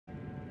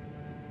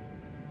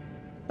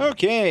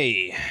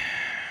Okay,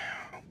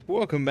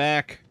 welcome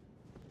back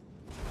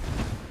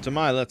to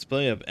my Let's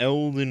Play of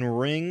Elden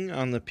Ring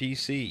on the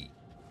PC.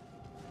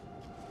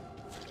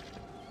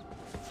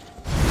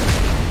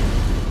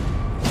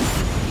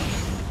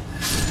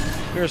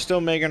 We're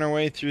still making our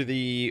way through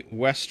the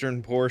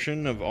western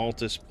portion of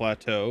Altus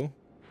Plateau.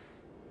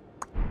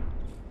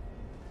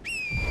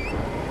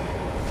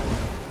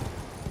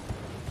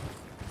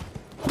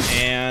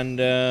 And,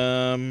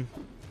 you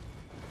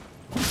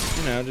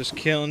know, just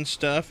killing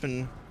stuff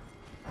and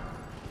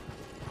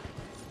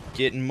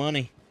getting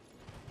money.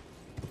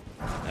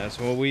 That's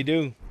what we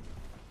do.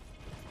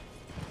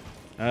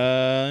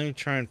 Let me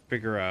try and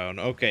figure out.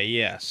 Okay,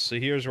 yes. So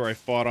here's where I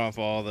fought off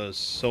all those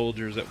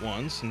soldiers at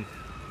once, and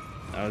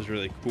that was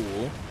really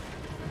cool.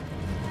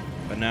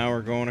 But now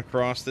we're going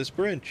across this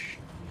bridge.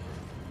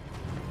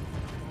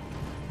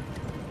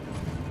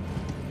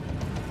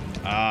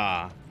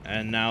 Ah,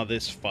 and now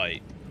this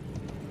fight.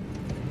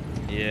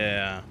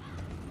 Yeah.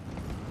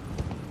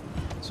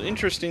 So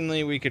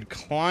interestingly, we could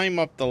climb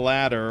up the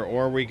ladder,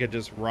 or we could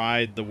just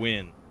ride the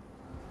wind.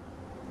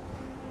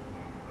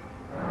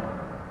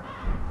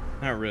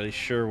 Not really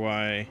sure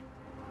why.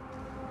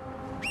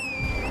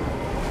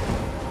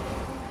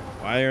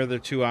 Why are there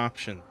two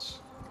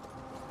options?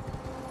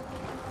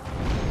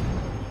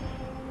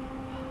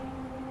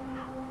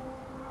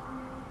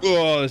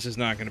 Oh, this is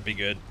not going to be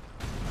good.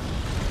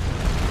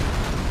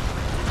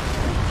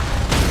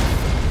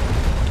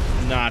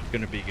 Not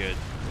going to be good.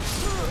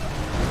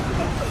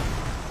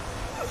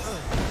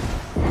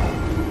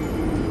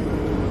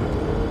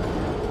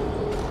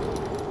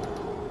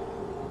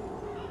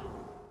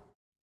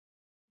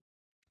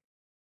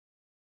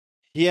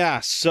 Yeah,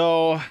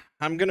 so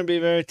I'm going to be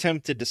very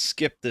tempted to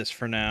skip this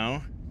for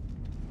now.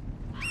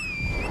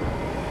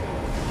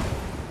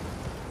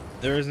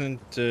 There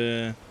isn't,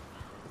 I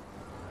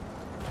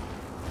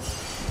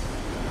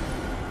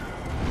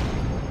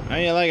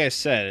mean, like I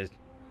said,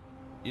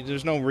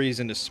 there's no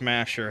reason to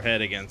smash your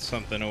head against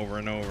something over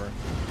and over.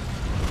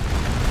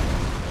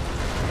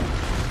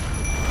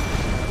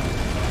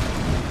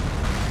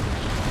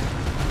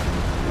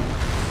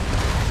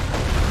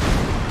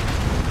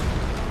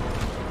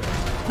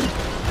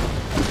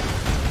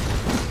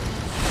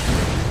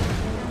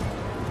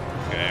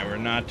 Okay, we're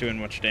not doing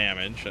much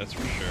damage, that's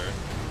for sure.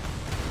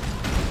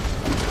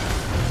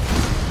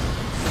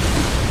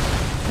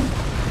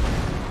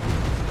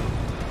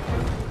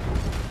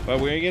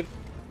 But we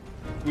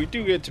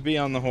do get to be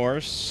on the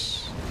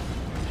horse.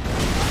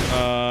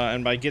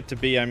 And by get to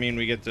be, I mean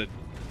we get to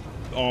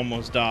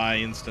almost die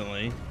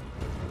instantly.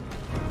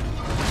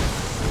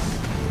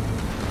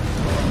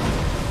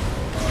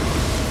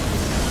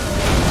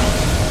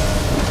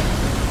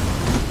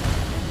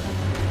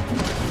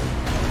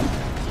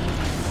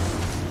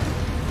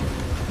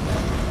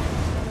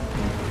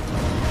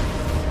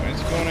 Why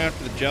is he going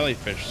after the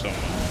jellyfish so much?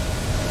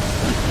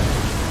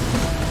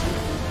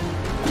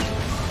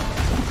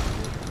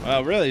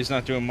 Well, really, he's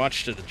not doing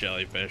much to the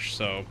jellyfish,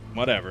 so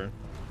whatever.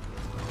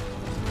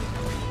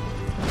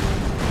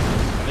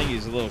 I think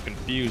he's a little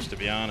confused, to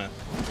be honest.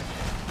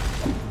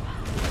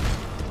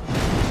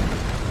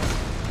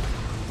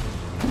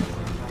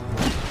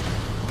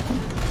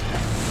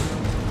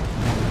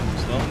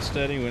 Slow and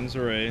steady wins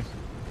the race.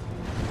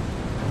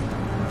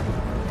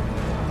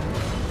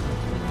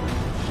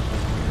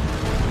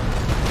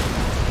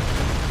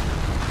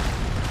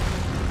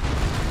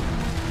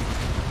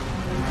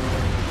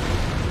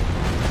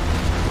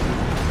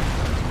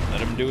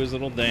 Do his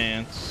little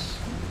dance.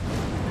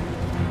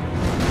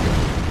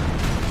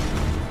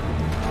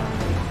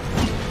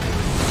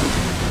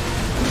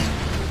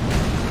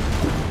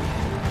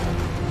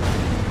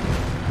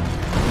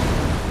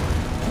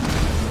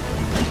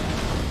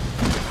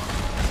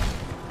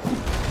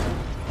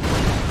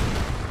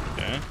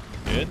 Okay,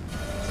 good.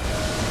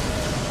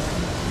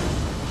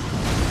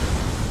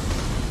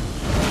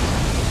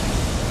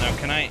 Now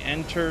can I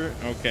enter?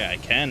 Okay, I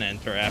can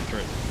enter after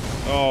it.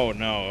 Oh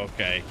no,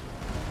 okay.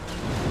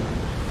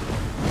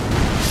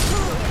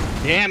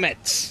 Damn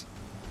it!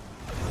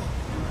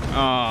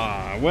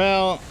 Ah,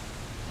 well...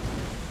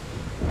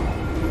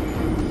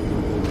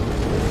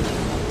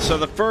 So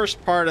the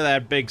first part of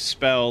that big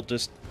spell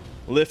just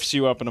lifts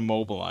you up and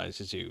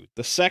immobilizes you.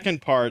 The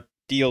second part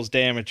deals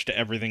damage to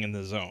everything in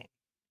the zone.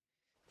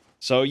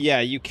 So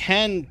yeah, you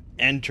can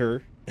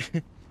enter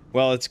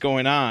while it's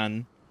going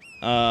on,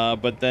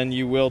 but then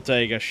you will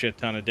take a shit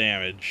ton of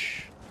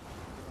damage.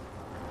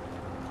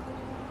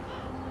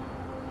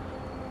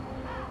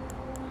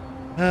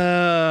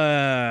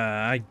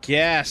 I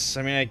guess.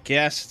 I mean, I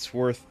guess it's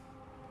worth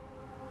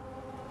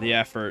the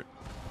effort.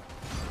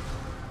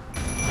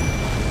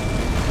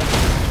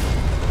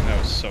 That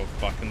was so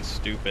fucking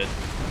stupid.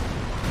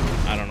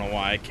 I don't know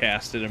why I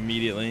cast it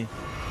immediately.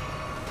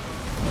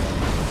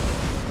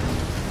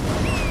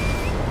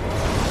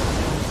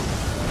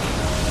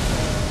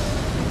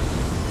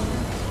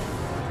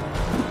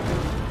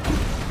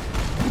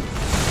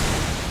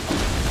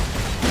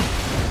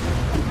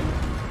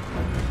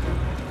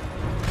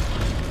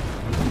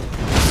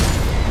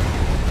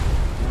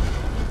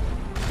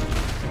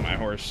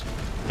 course,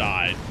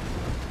 died.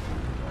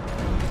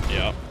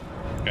 Yep.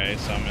 Okay,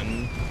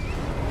 summon.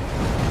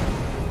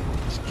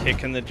 Just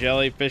kicking the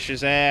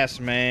jellyfish's ass,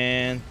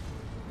 man.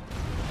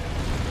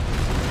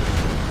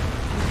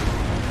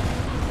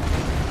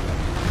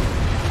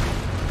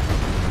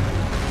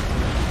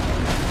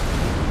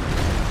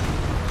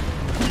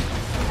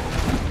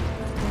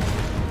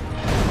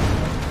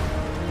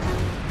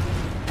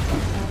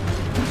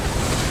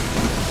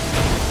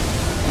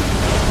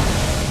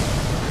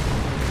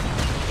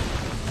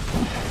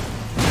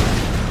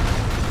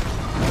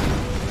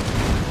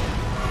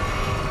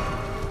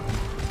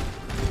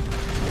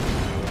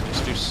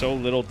 So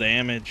little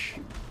damage.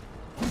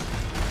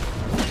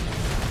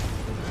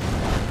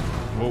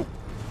 Whoa.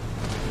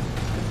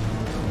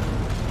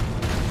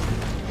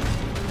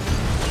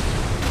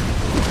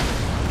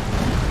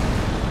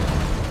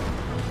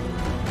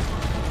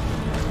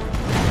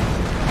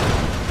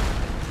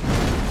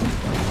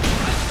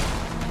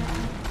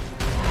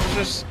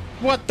 Just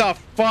what the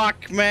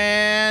fuck,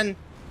 man?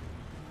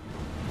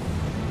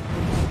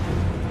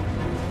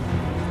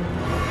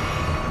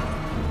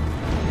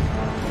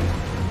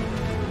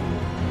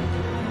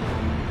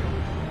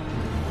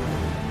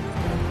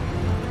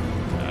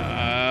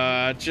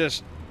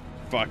 Just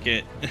fuck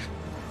it.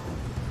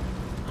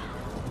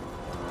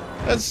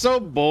 That's so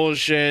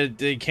bullshit.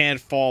 They can't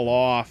fall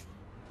off.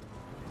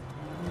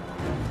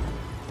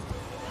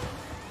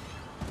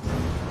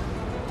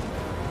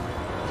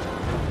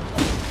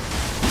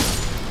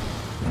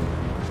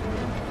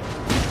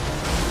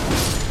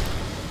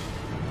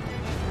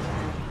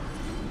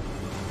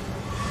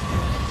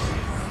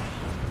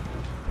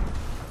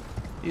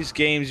 These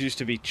games used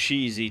to be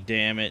cheesy,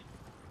 damn it.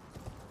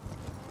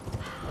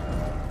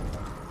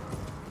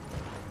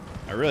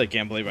 I really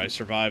can't believe I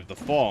survived the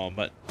fall,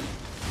 but...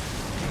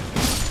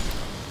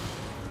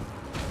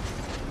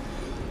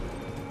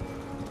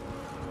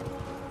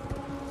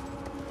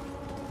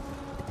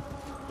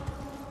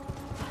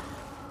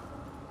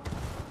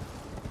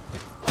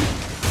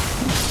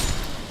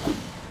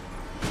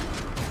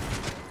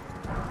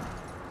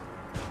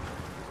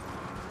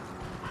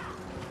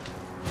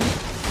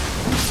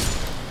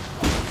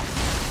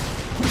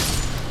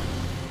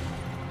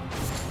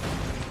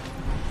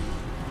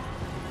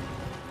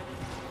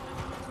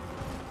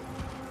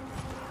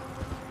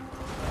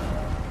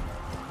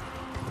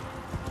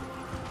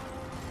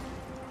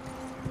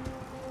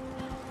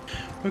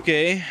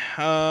 Okay,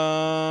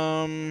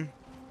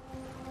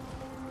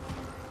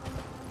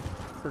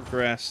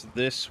 progress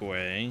this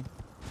way.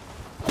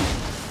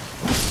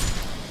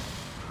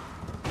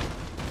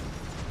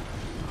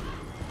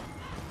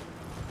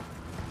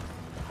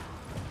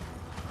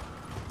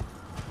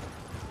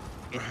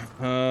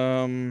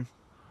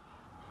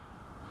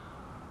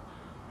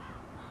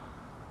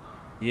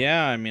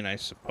 Yeah, I mean, I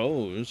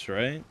suppose,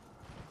 right?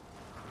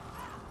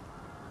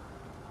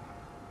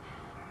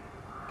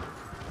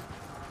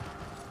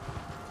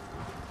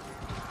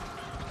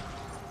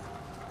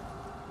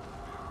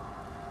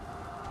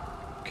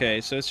 Okay,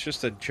 so it's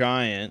just a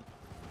giant.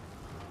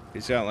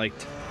 He's got like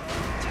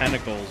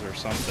tentacles or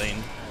something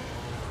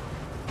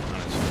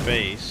on his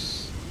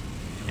face.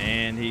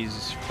 And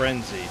he's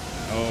frenzied.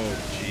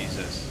 Oh,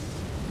 Jesus.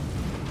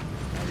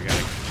 Now we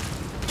gotta...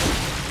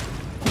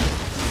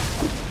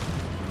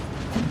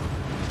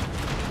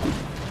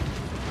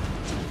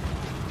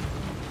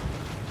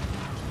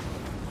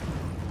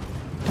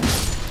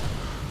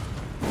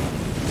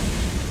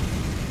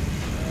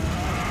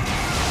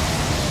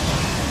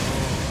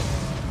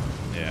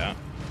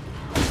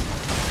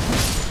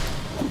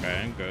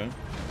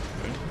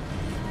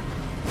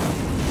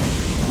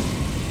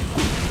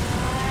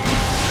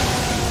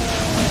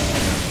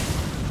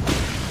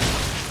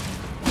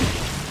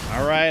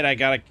 I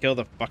gotta kill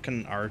the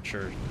fucking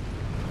archer.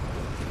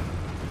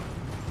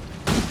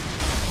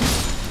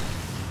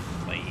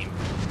 Lame.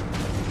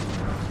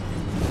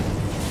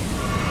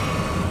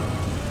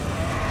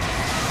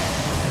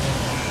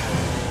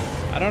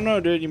 I don't know,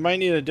 dude. You might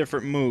need a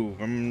different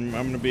move. I'm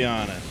gonna be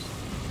honest.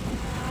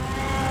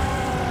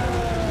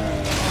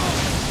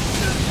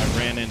 I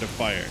ran into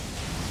fire.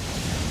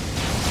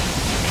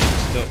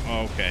 Still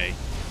okay.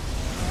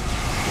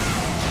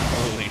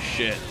 Holy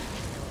shit.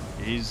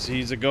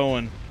 He's a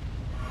going.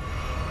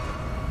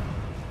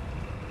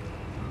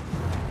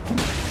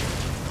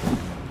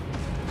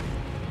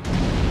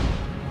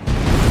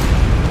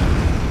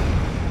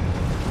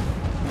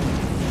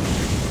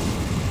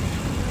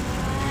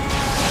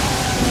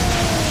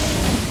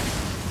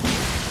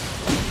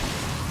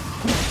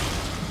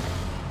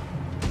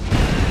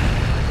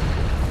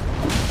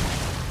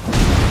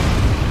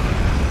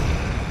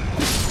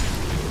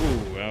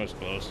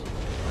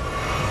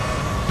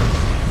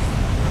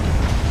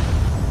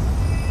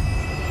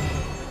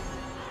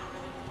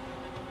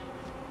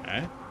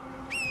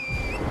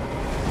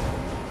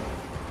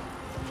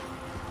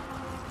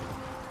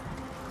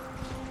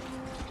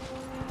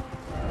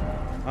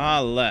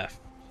 Left.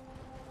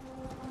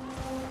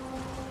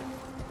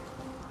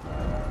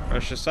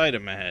 Precious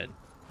item ahead.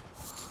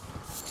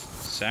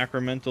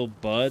 Sacramental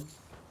bud.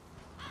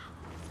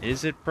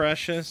 Is it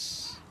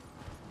precious?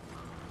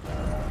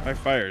 By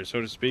fire,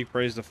 so to speak,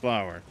 praise the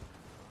flower.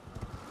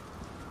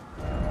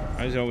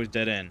 Why is he always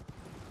dead end?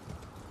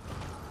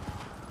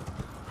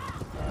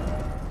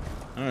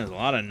 Oh, there's a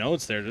lot of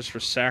notes there just for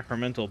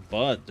sacramental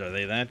buds. Are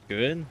they that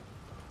good?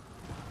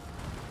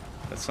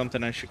 That's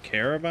something I should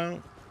care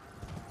about?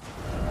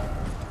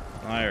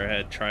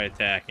 Liarhead, try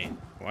attacking.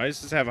 Why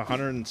does this have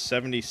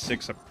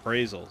 176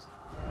 appraisals?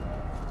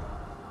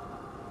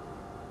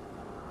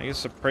 I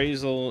guess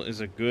appraisal is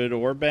a good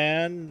or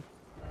bad.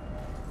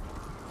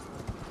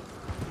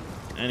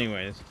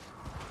 Anyways.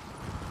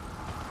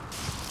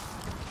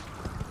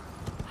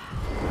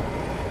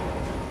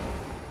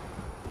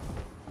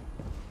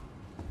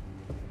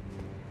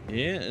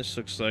 Yeah, this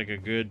looks like a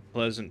good,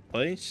 pleasant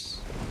place.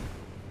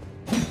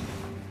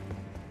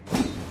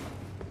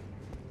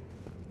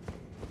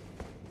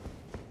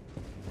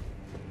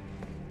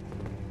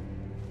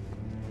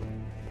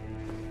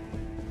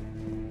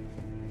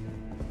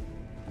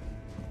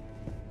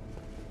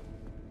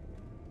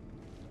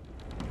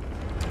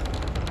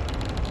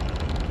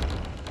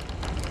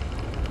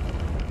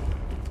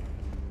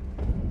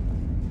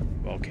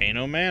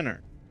 Volcano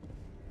Manor.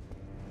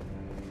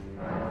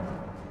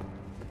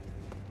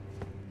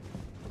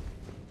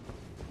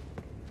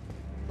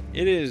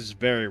 It is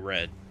very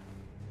red.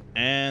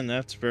 And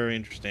that's very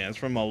interesting. That's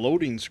from a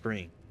loading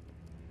screen.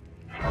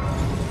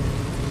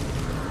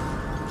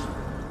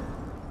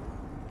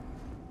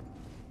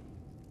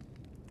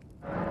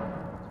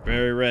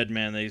 Very red,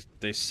 man.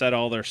 They set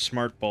all their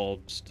smart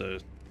bulbs to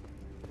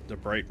the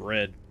bright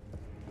red.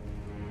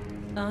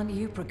 Aren't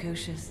you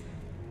precocious?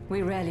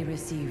 We rarely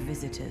receive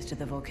visitors to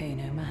the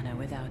Volcano Manor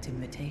without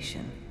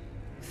invitation.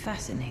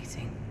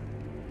 Fascinating.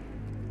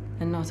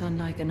 And not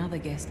unlike another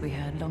guest we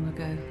had long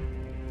ago.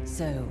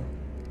 So,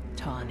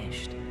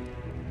 tarnished.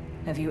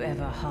 Have you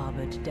ever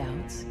harbored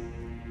doubts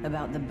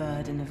about the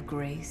burden of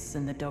grace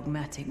and the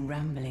dogmatic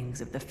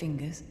ramblings of the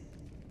Fingers?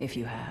 If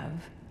you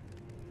have,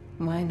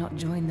 why not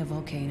join the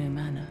Volcano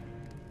Manor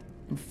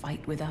and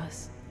fight with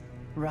us,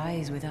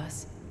 rise with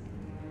us,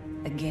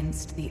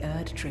 against the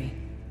Erd Tree?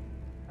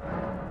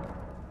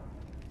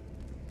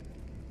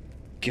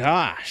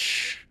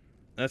 Gosh,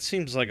 that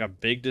seems like a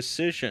big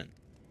decision.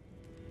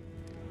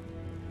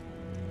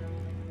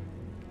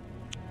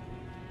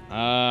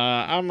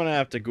 I'm gonna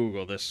have to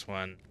Google this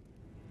one.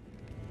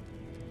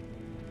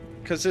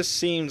 Because this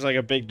seems like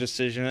a big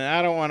decision.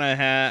 I don't want to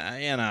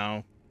have, you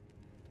know.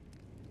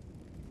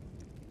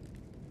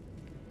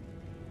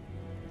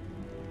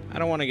 I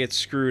don't want to get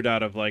screwed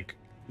out of, like,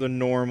 the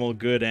normal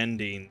good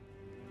ending.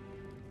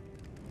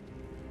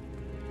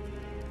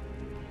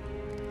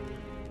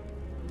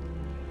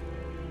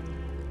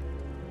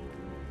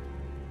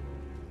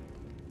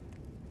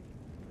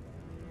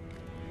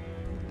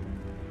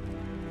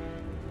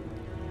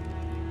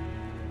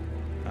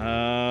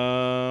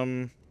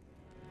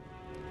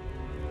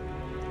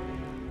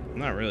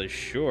 I'm not really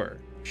sure.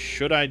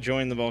 Should I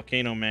join the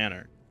Volcano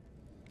Manor?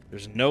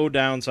 There's no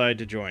downside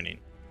to joining.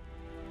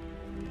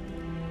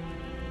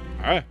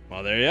 Alright,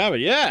 well there you have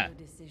it, yeah!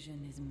 Your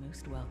decision is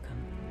most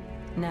welcome.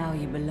 Now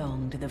you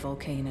belong to the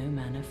Volcano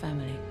Manor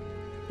family.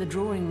 The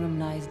drawing room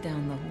lies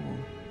down the hall.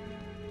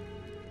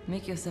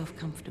 Make yourself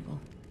comfortable.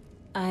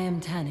 I am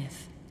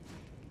Tanith,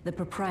 the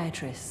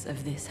proprietress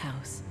of this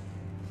house.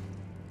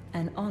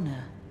 An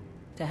honor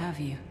to have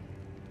you.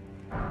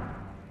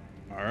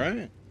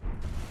 Alright.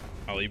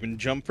 I'll even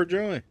jump for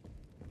joy.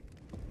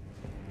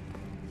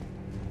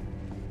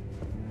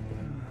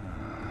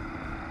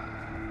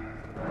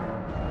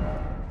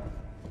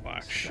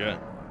 Black shit.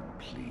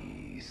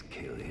 Please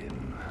kill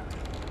him.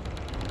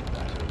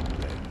 That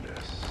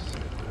horrendous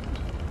servant.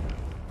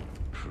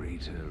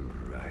 Praetor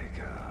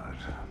Rykard.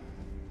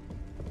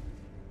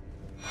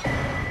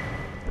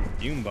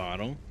 Fume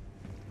bottle.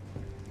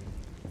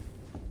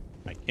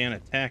 I can't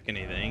attack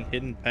anything.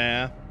 Hidden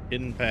path.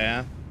 Hidden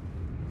path.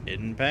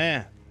 Hidden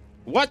path.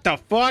 What the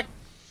fuck?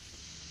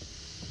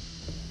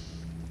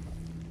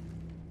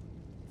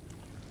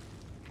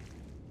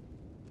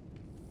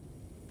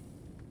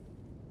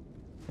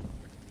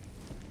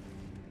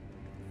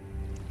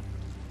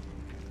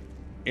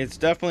 It's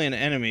definitely an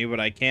enemy, but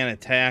I can't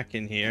attack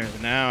in here.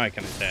 Now I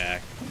can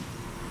attack.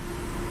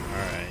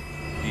 Alright.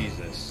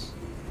 Jesus.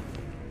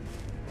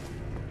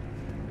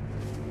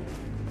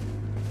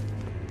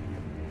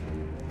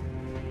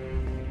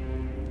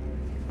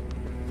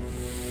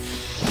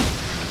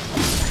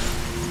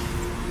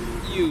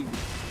 You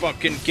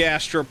fucking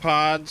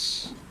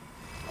gastropods.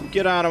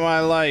 Get out of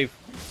my life.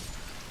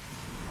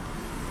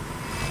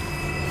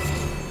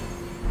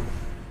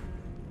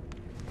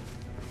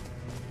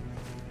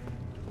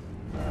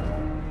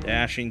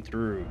 Dashing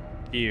through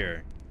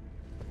here.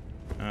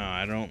 Oh,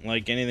 I don't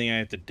like anything I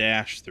have to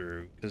dash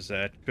through, because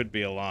that could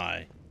be a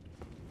lie.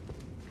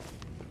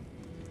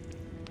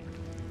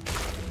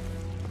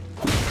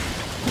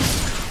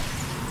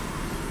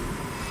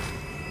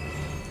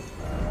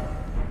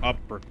 Up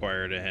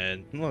required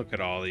ahead. Look at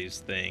all these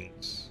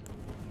things.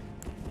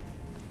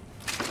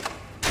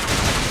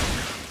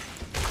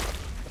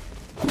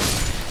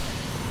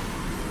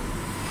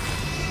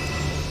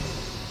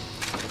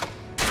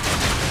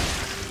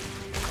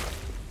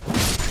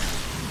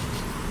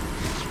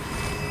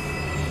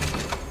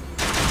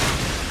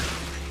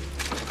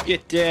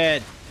 Get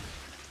dead.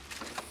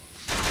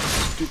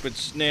 Stupid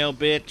snail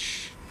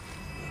bitch.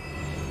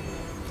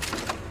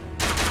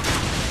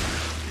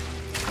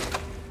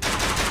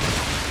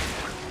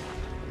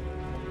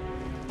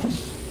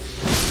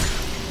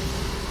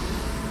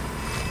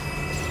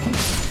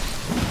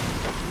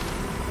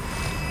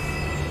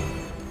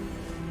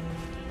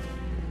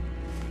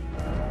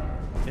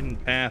 Hidden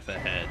path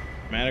ahead.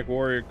 Dramatic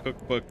Warrior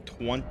Cookbook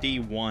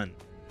 21.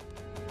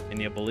 Can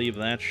you believe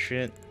that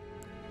shit?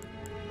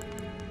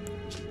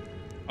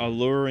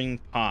 Alluring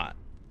pot.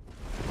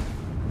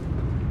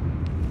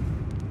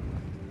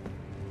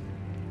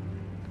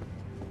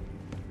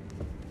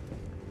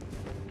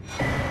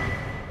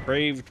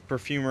 Craved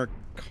perfumer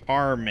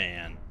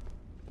Carman.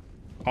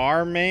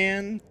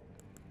 Carman?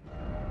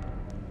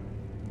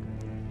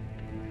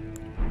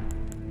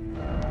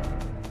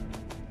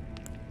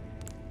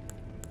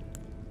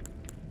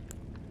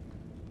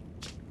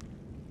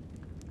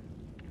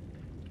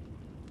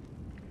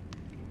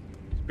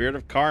 Spirit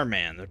of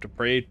Carman, the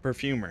depraved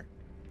perfumer.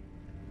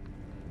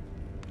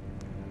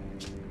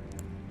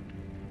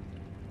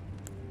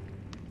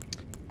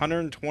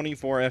 $124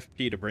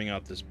 FP to bring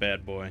out this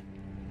bad boy.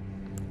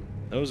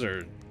 Those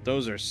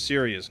are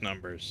serious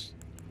numbers.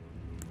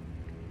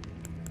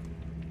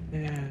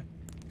 Yeah.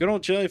 Good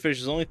old jellyfish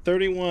is only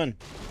 31.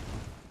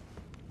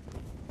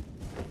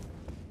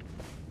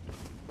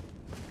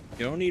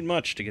 You don't need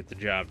much to get the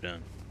job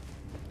done.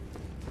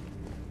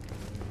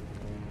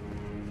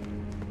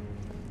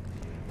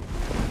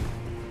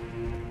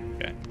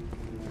 Okay.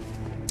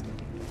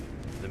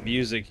 The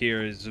music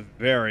here is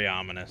very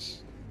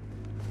ominous.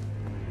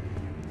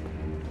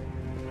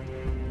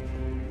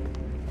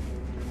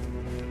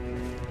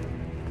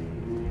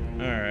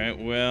 Alright,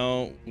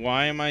 well,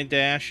 why am I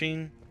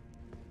dashing?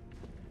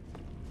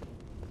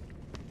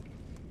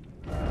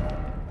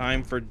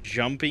 Time for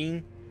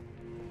jumping.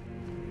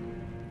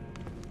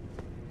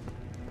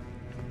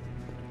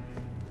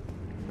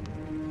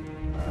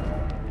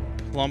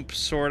 Plump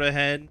sword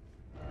ahead.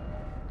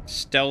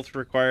 Stealth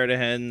required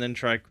ahead, and then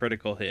try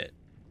critical hit.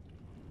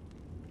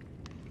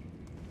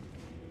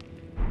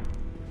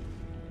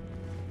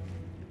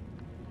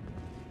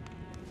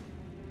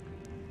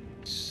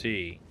 Let's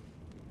see.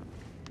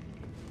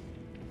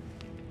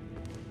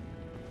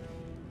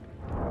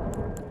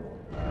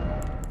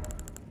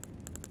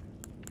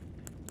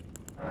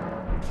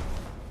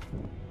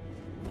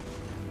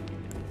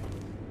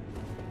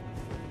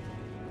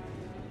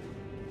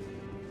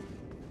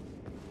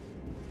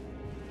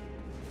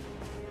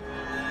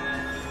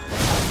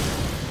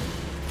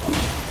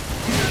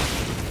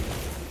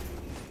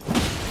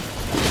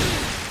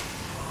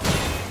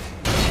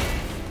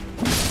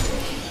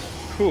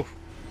 Whew.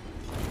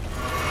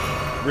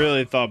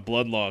 Really thought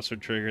blood loss would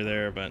trigger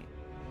there, but...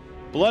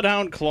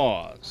 Bloodhound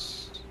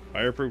Claws.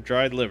 Fireproof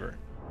dried liver.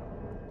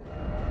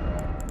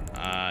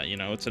 You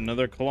know, it's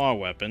another claw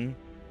weapon.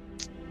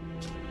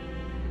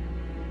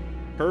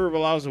 Curve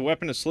allows a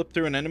weapon to slip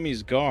through an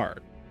enemy's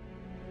guard.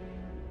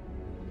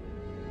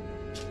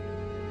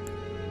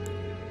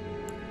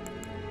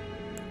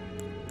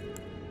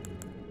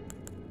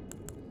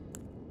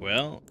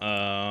 Well,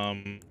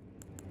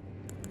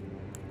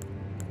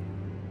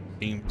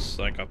 seems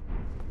like a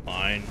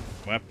fine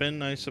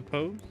weapon, I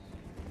suppose.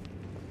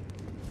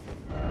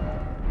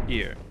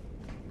 Here.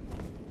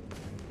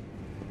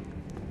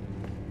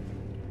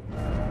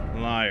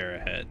 Liar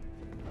ahead.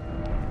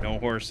 No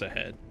horse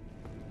ahead.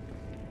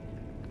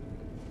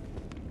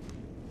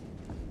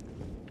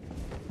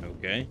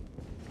 Okay.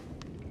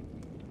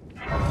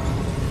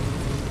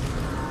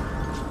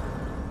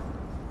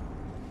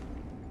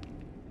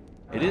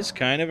 It is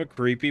kind of a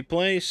creepy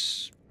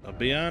place, I'll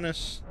be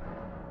honest.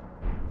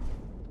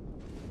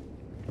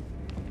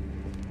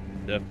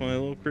 Definitely a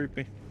little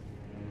creepy.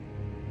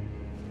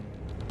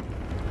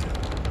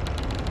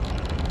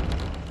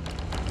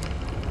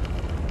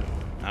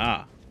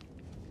 Ah.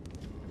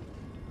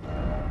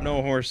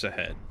 No horse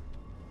ahead.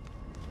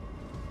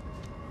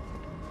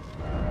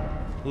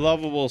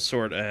 Lovable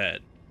sword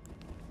ahead.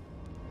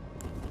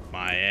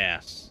 My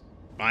ass.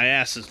 My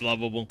ass is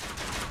lovable.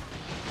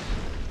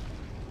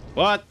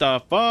 What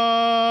the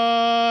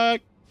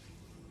fuck?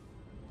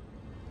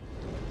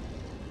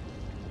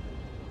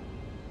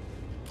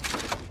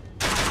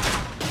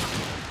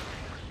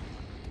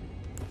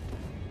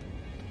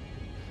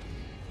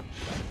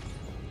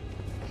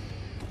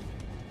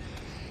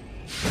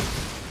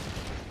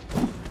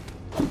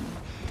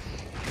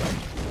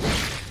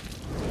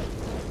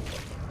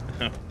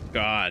 Oh,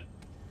 God.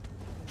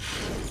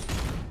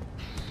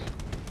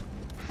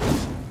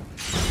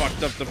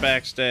 Fucked up the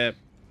backstab.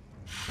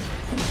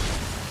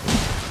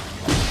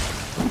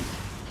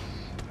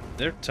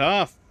 They're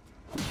tough.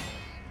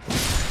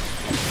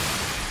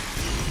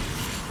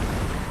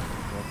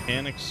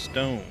 Volcanic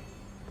stone.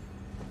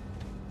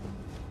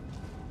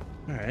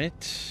 All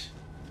right.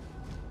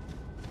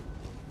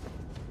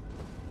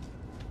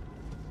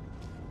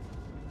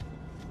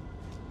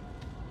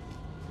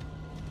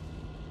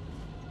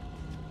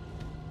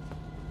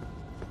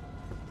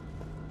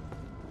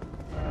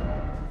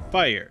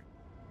 Fire.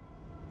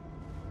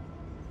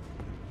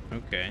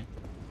 Okay.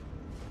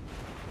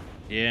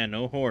 Yeah,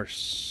 no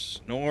horse.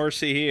 No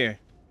horsey here.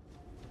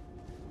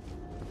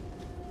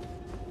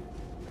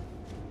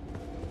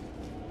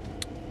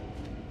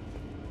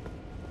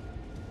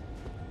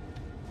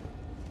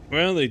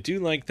 Well, they do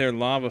like their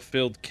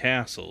lava-filled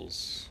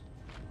castles.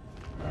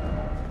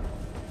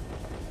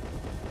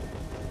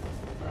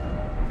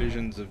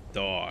 Visions of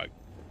dog.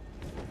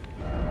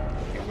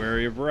 Be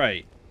wary of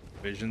right.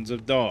 Visions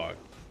of dog.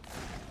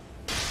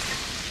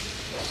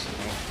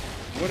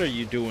 What are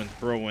you doing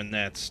throwing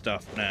that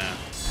stuff now?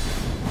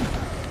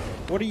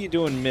 What are you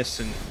doing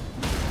missing?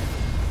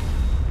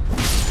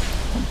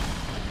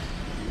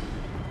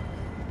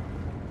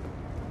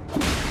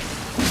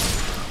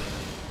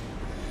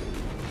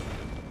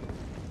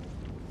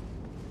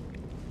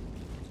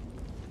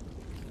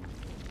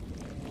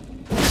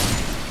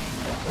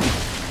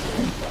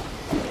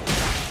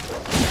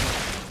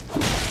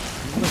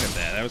 Look at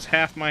that. That was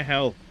half my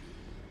health.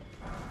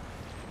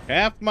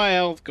 Half my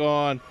health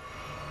gone.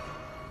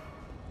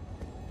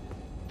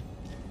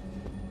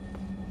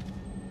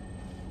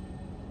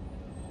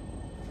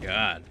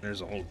 God,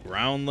 there's a whole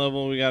ground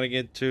level we gotta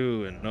get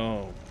to, and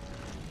no.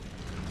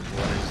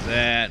 What is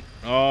that?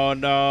 Oh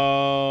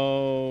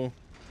no!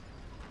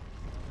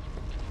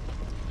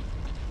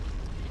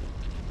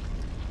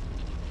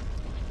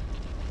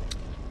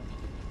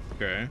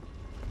 Okay.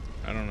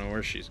 I don't know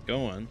where she's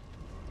going.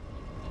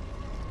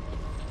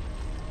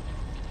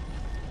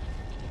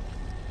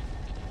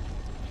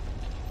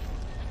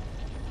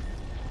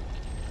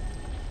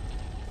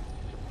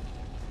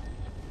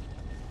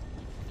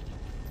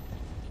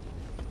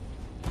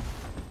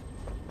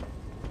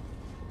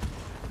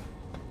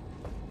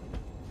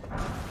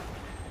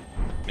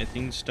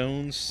 Smithing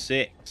Stone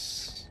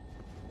 6.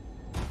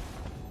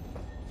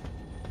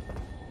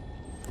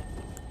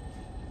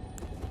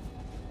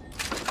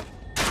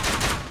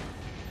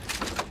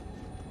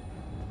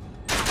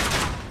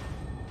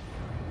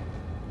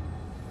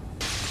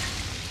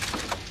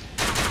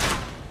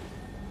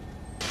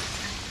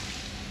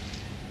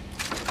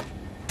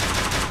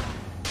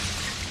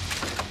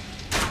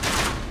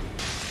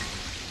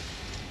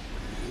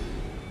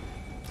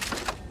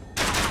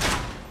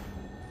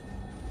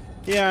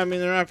 Yeah, I mean,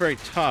 they're not very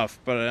tough,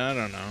 but I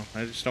don't know.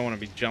 I just don't want to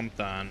be jumped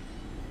on.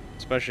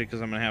 Especially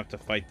because I'm going to have to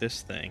fight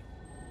this thing.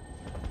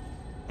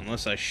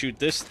 Unless I shoot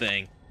this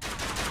thing.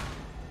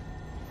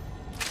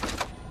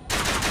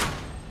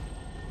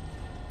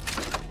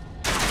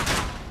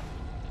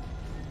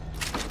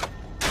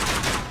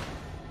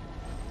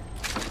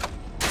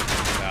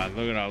 God,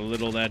 look at how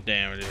little that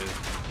damage is.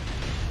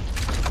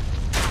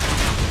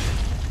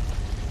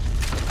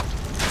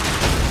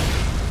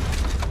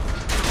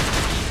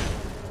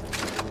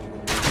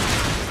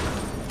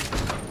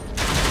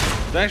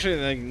 It's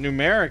actually, like,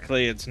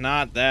 numerically, it's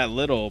not that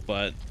little,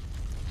 but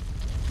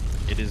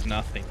it is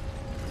nothing.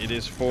 It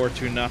is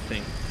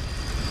 4-0.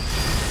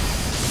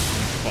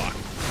 Fuck.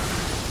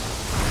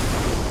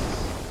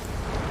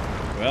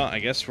 Well, I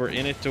guess we're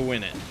in it to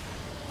win it.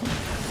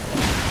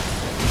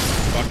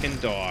 Fucking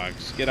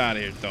dogs. Get out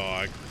of here,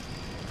 dog.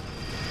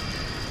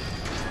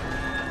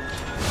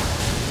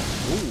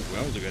 Ooh,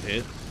 that was a good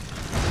hit.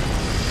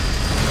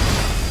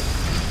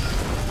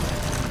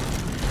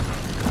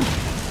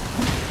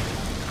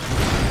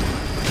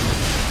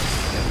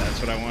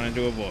 What I wanted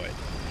to avoid.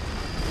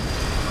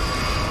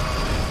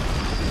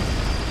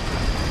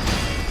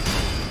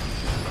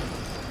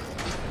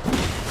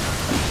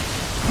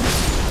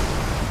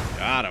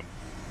 Got him.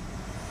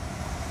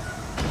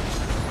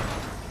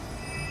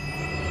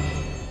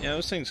 Yeah,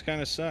 those things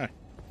kind of suck.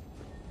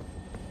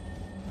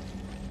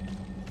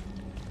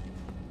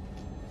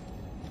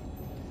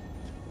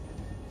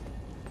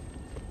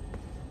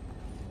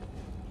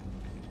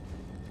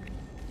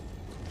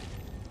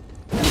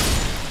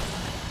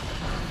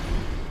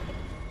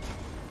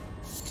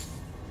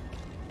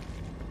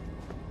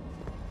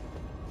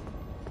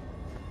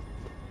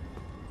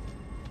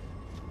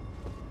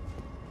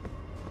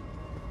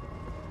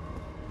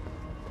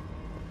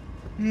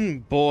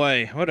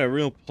 Boy, what a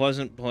real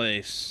pleasant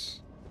place.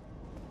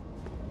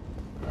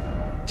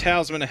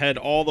 Talisman had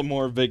all the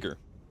more vigor.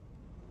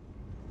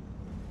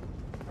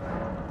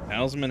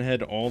 Talisman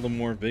had all the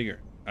more vigor.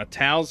 A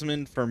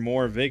talisman for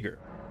more vigor.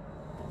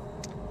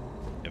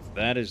 If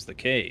that is the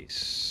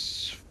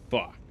case,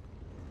 fuck.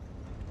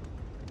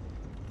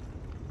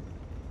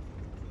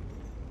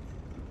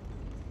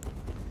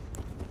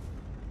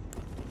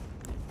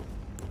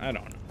 I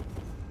don't know.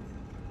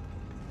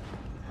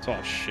 It's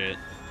all shit.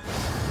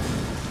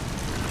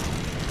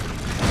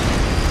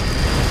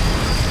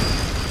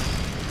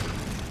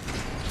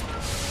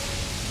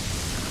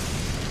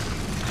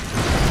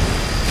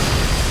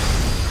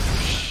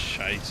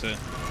 Scheiße.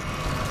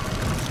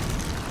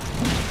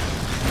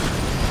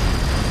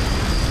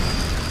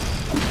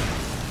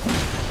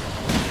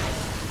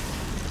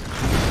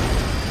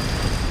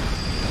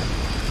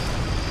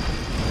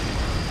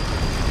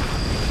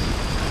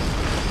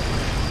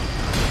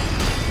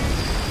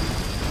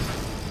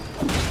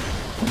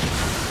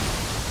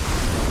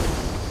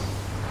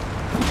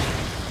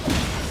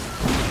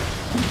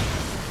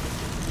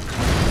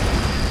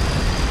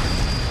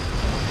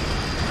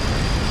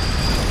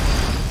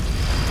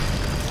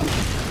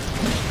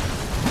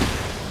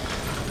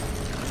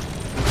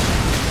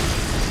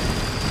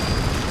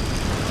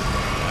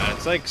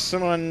 like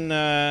someone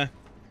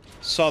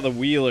saw the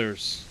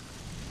Wheelers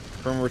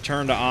from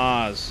Return to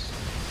Oz.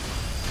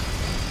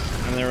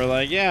 And they were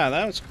like, yeah,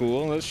 that was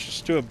cool. Let's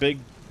just do a big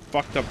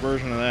fucked up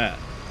version of that.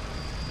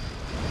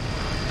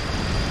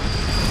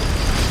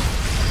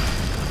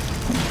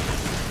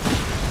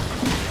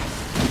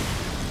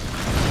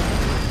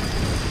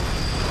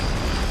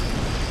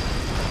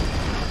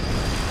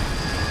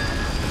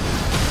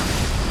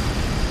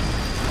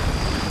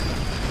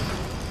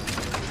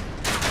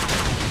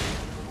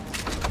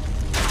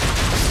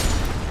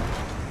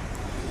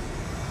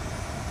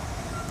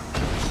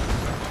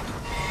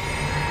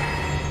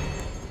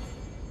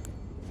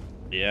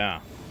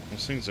 Yeah,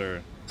 those things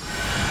are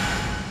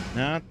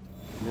not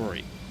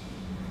great.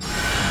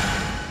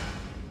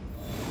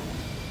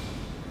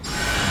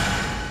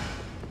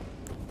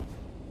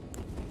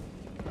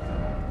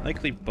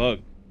 Likely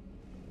bug.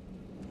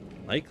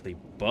 Likely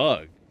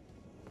bug.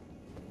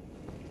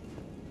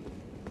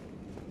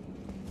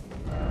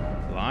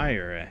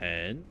 Flyer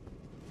ahead.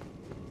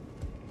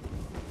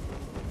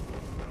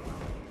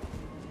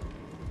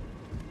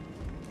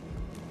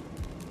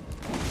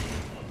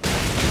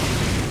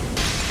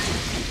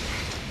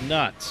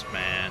 Nuts,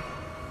 man.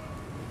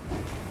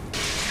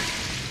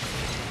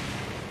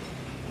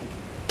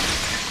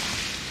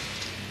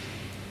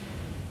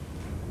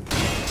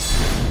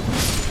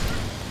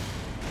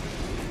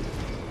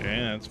 Okay,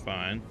 that's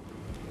fine.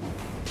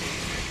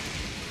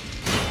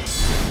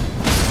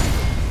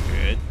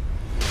 Good.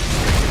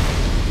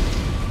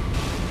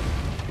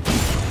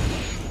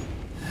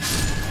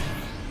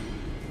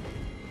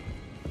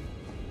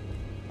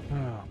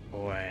 Oh,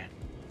 boy.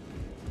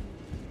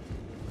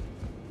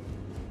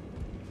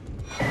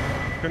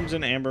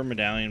 Crimson Amber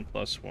Medallion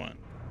 +1.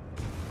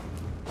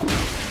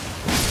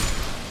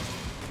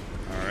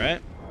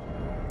 Alright.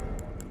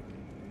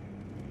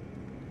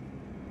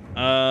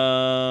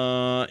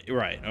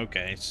 Right,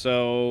 okay.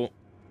 So,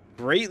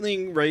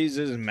 greatly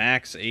raises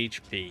max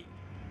HP.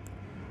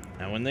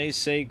 Now, when they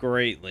say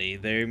greatly,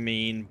 they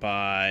mean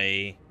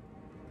by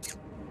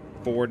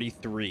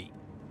 43.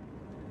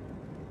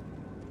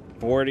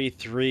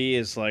 43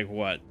 is like,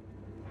 what,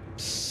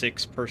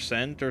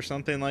 6% or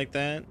something like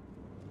that?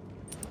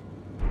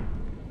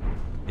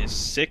 Is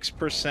 6%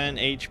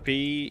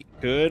 HP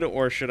good,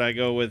 or should I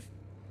go with,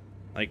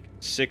 like,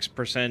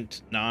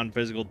 6%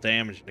 non-physical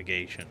damage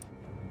negation?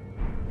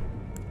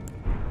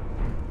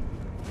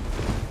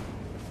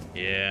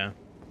 Yeah.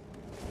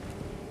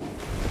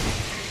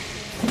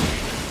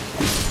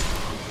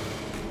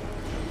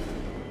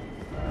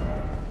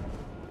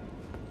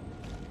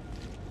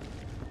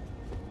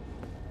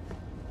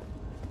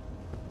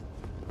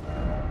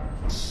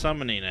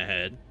 Summoning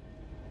ahead.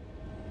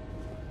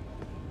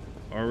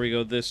 Or we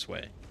go this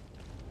way.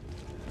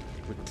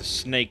 With the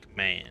Snake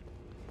Man.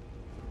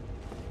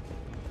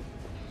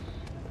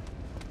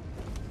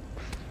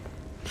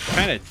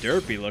 Kind of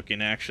derpy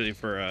looking, actually,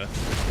 for a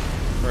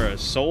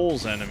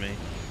Souls enemy.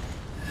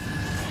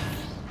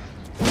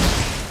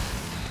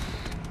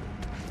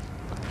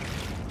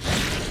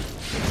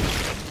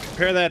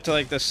 Compare that to,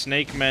 like, the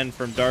Snake Men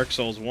from Dark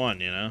Souls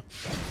 1, you know?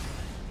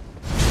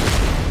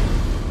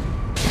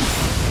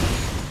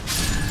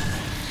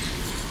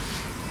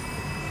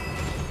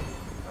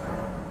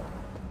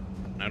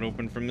 Not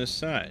open from this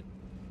side.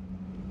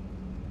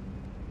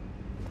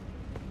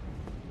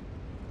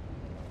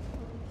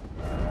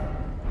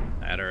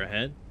 Ladder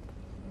ahead.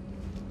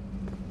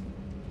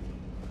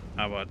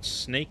 How about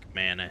Snake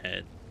Man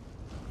ahead?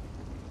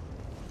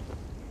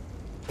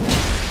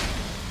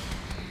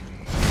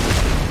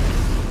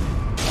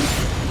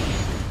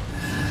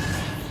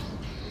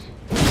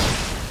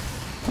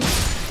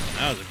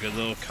 That was a good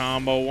little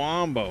combo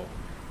wombo.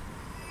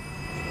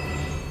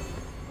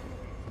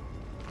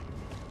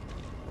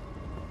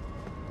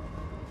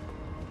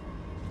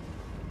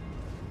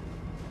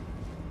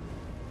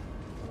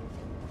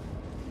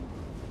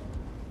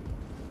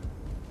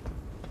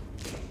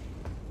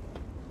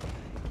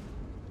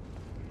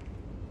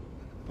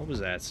 What was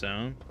that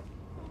sound?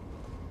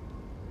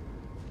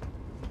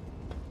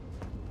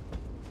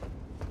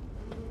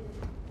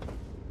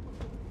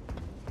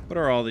 What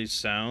are all these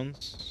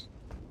sounds?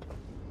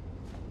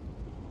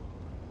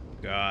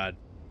 God.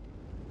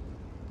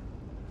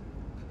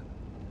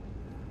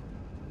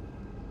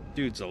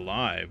 Dude's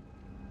alive.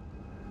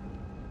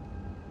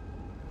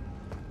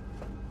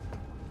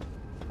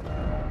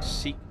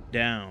 Seek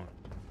down.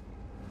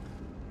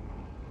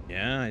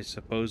 Yeah, I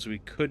suppose we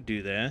could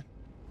do that.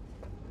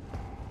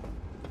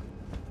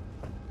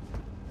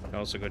 Could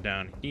also go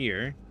down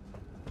here.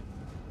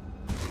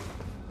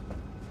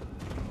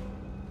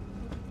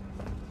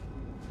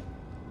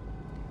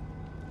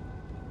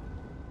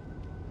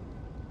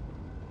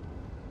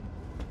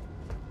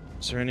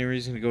 Is there any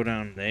reason to go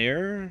down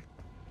there?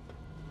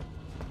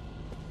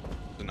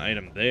 There's an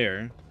item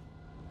there.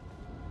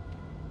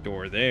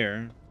 Door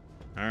there.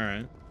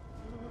 Alright.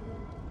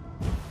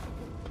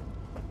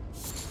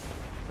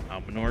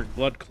 Albinorg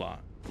Blood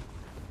Clot.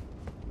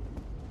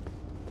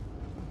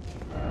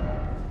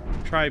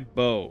 Try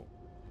bow.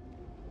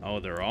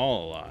 Oh, they're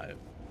all alive.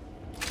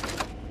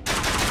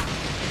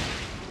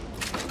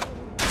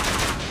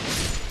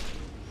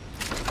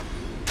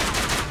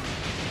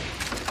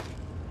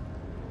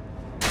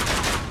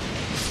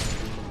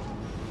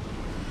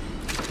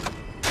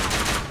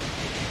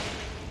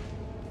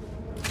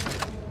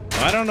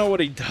 I don't know what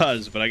he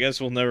does, but I guess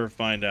we'll never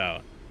find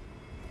out.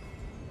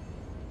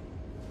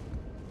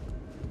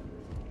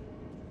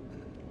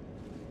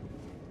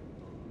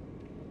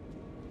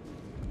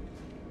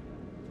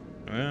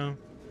 Well,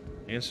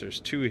 I guess there's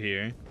two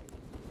here.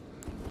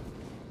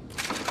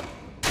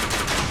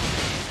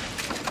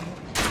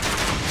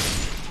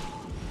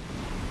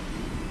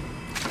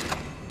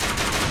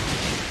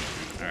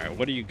 Alright,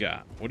 what do you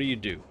got? What do you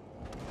do?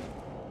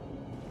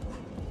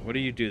 What do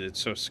you do that's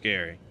so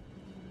scary?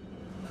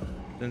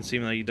 Doesn't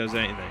seem like he does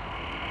anything.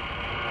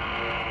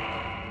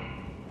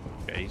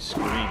 Okay, he's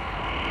screaming.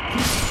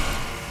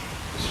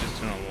 It's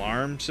just an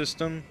alarm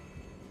system?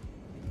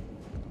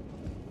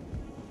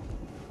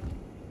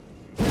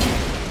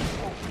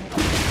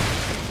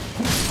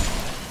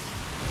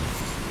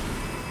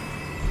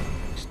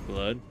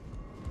 Blood.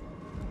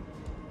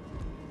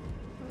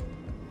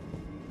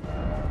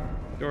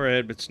 Door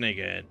ahead, but snake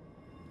ahead.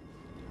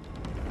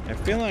 I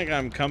feel like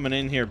I'm coming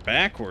in here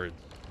backwards.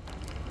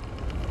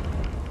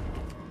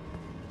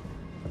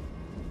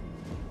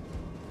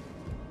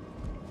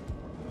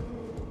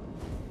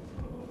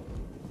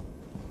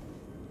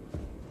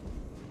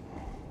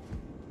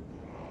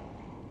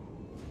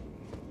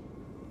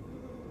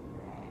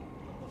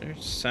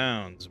 There's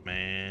sounds,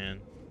 man.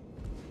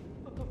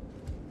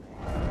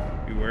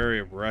 Be wary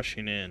of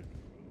rushing in.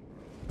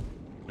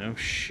 No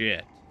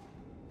shit.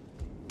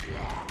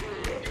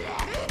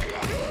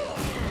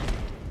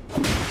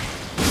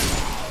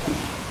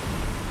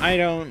 I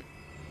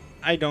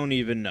don't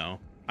even know.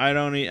 I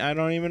don't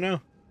even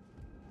know.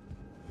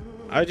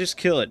 I just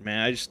kill it, man.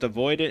 I just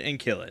avoid it and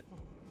kill it.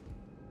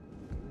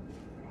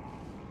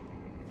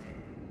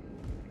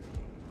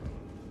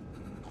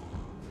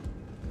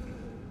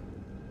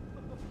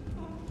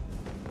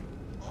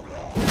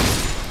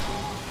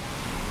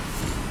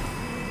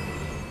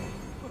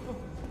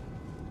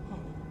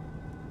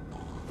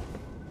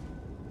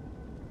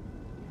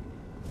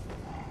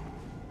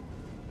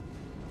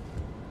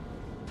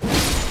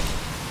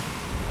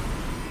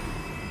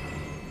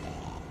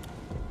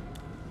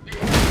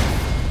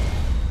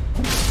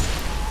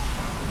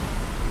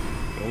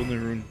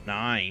 Golden Rune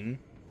 9.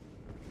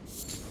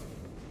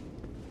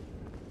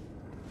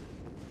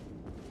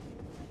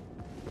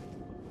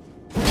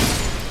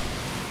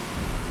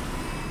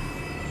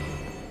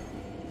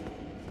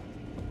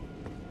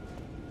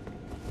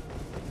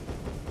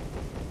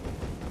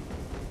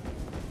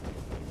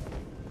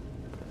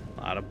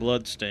 A lot of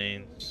blood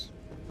stains.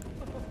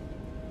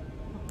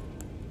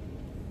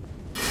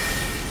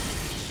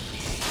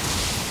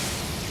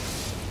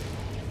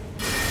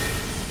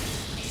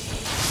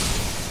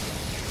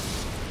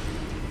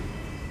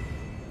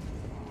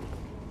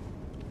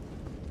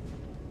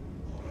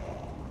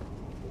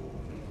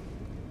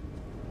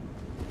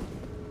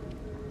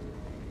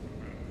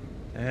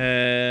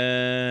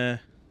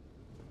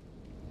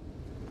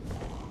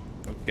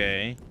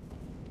 Okay.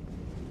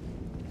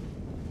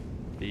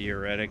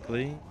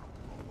 Theoretically.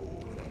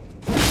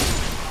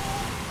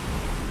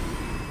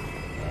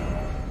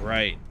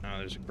 Right. Oh,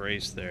 there's a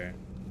grace there.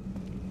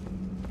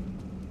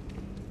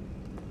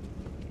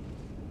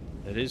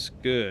 That is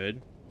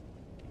good.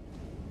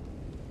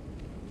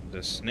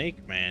 The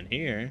snake man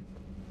here.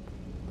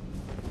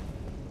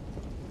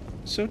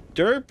 So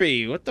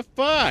derpy. What the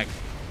fuck?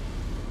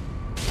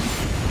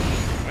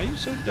 Why are you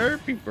so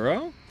derpy,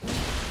 bro?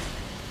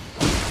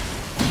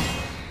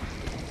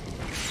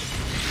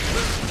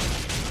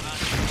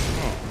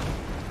 Oh,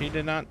 he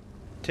did not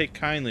take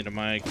kindly to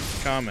my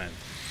comment.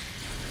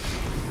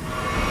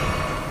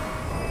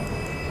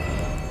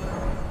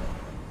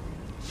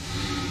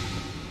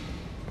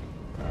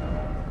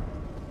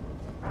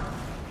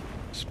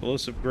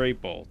 Explosive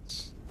great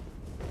bolts.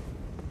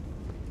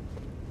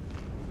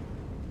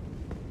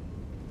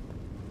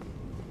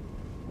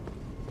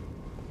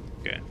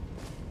 Okay.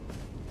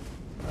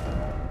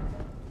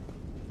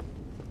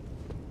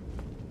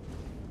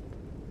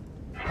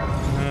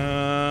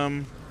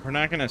 We're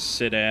not gonna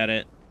sit at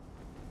it.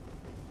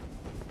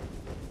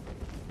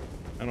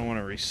 I don't want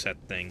to reset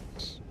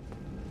things.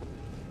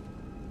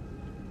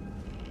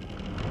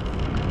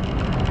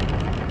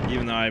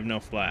 Even though I have no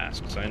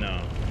flasks, I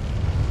know.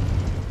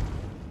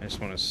 I just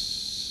want to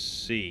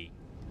see.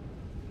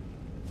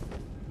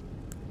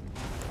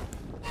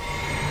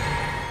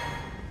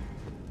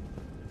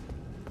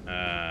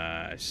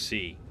 I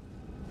see.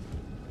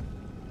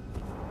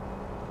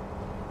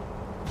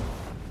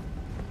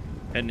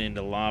 Heading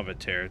into lava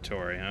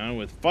territory, huh?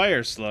 With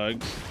fire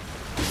slugs.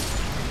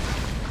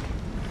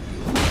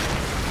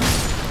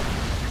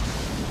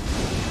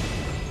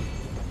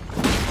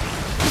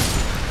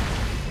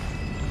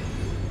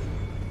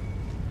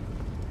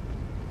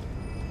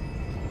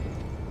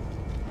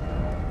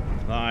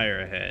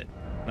 Fire ahead.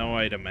 No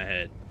item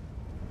ahead.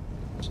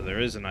 So there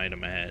is an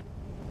item ahead.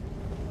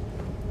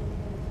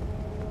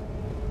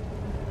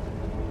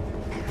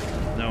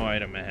 No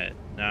item ahead.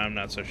 Now I'm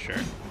not so sure.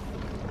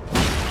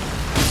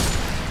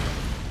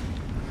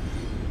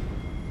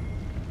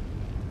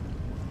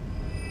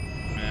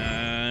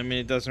 I mean,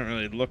 it doesn't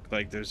really look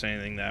like there's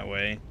anything that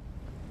way.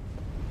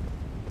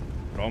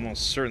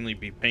 almost certainly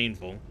be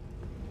painful.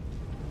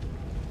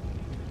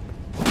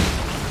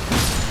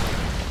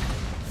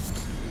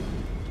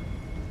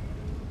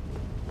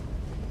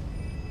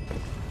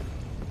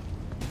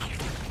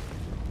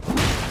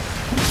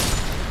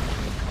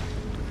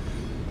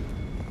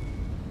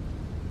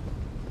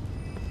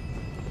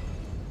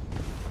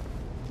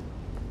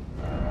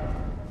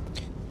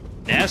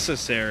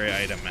 Necessary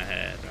item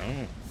ahead.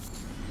 Oh.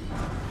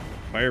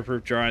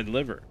 Fireproof dried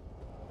liver.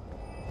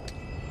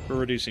 For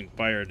reducing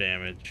fire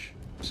damage.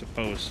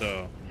 Suppose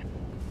so.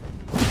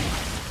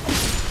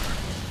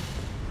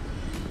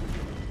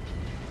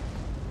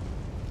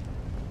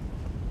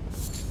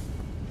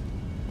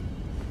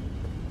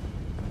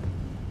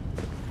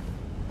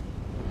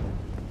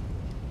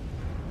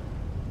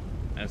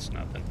 That's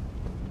nothing.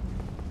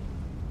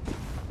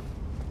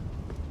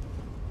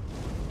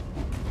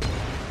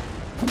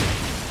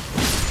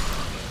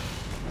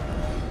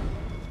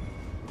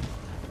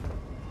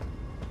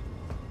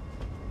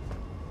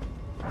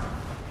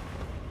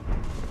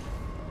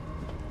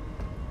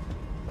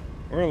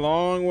 We're a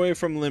long way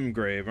from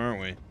Limgrave,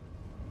 aren't we?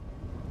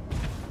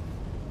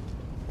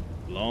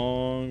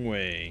 Long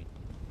way.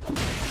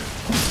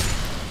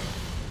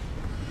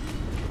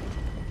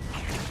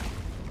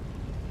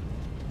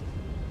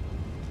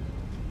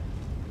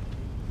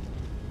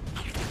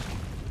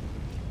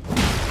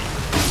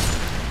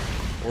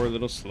 Poor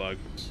little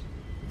slugs.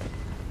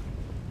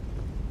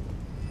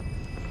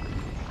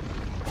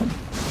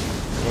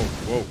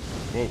 Whoa, whoa,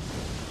 whoa.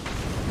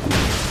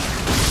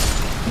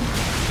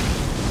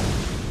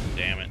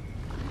 Damn it.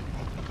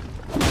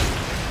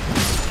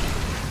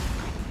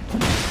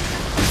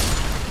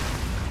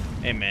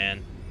 Hey,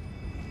 man.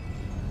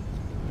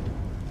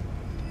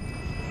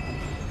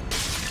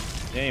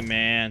 Hey,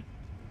 man.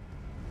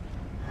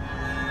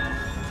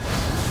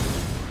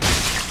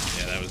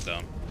 Yeah, that was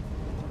dumb.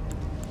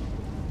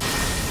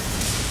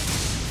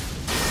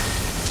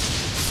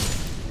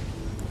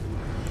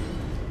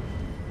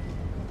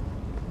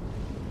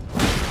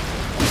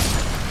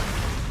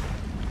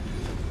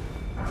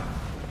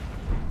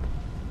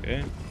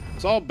 Okay.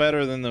 It's all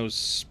better than those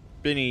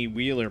spinny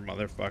wheeler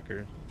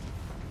motherfuckers.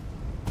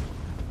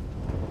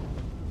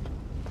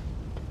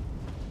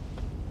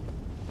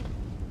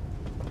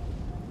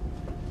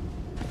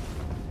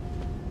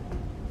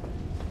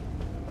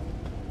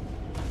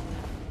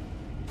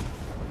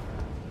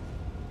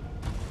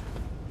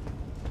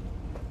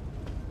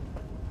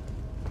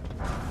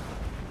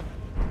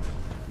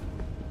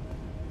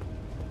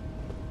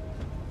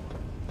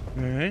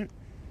 All right.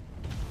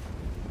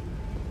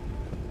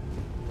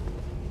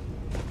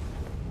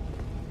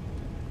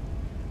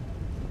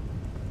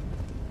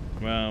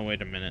 Well,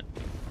 wait a minute.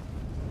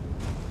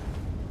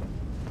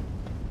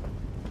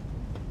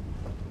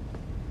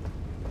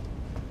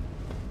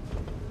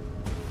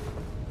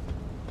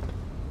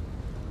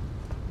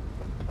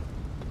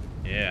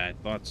 Yeah, I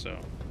thought so.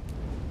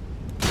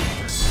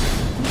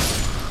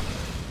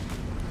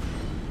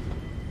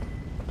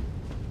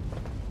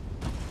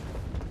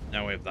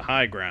 Now we have the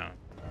high ground.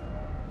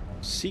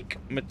 Seek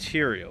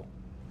material.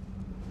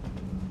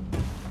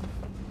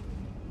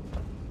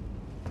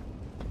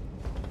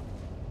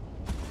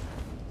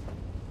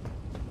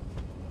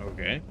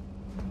 Okay.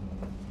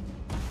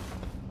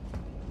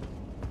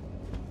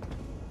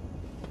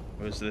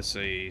 Was this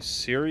a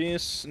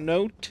serious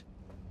note?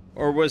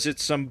 Or was it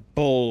some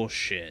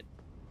bullshit?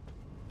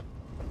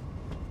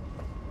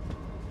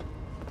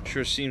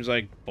 Sure seems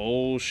like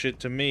bullshit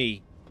to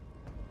me.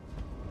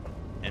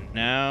 And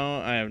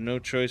now I have no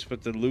choice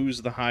but to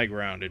lose the high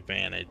ground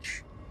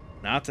advantage.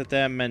 Not that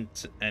that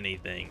meant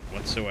anything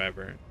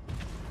whatsoever.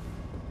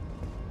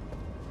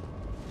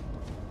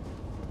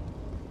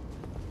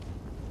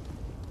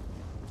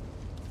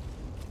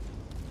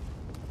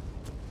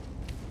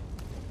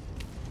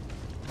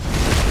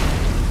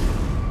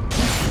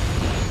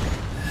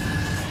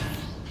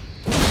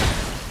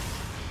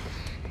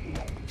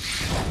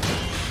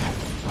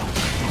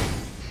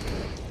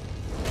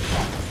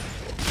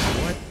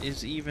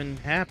 Is even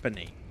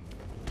happening?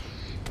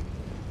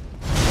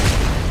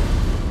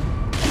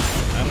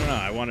 I don't know.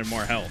 I wanted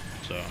more health,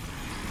 so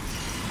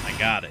I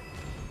got it.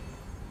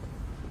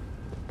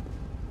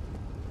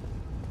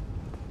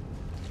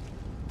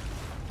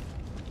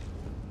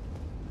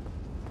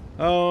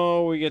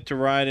 Oh, we get to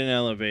ride an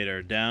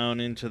elevator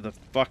down into the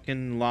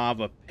fucking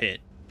lava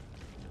pit.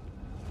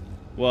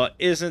 Well,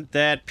 isn't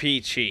that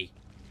peachy?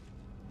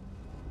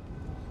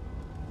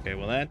 Okay,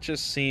 well that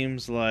just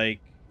seems like...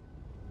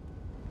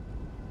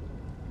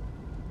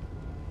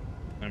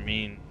 I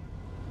mean,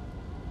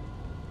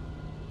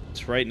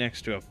 it's right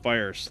next to a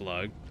fire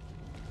slug.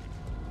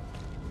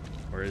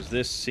 Whereas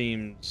this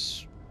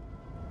seems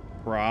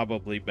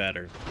probably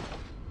better.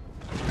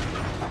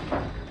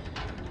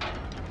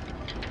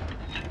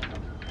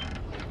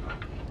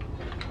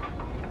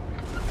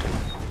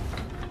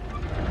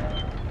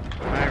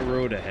 High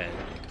road ahead.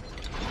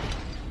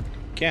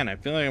 Again, I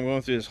feel like I'm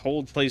going through this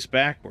whole place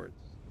backwards.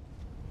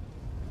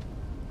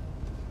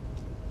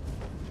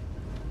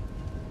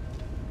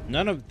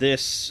 None of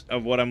this,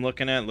 of what I'm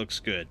looking at, looks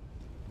good.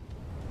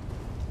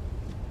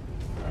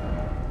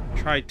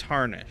 Try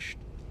tarnished.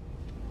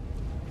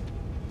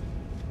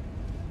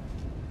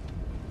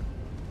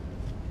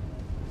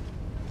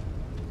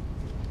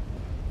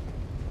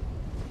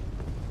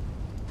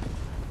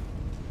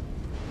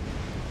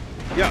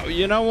 Yo,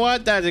 you know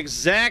what? That's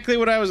exactly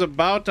what I was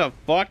about to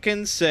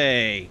fucking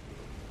say.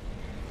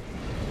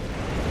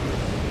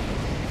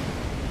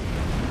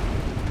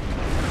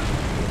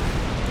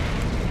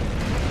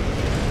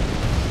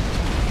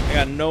 I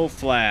got no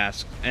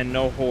flask and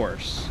no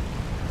horse.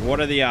 What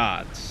are the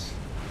odds?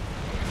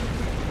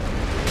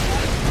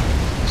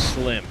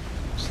 Slim.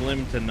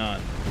 Slim to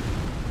none.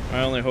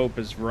 My only hope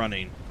is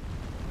running.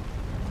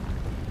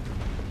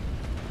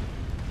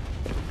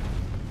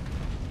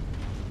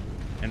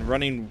 And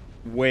running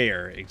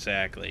where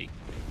exactly?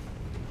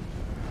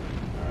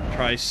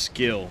 Try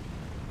skill.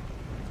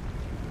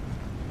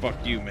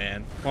 Fuck you,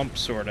 man. Pump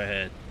sword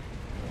ahead.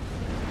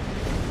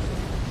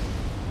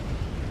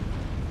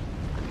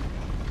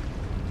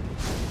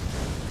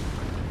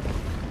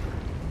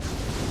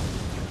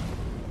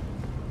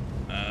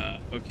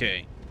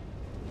 Okay.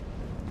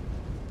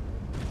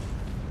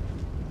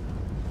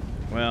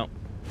 Well.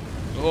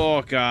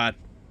 Oh, God.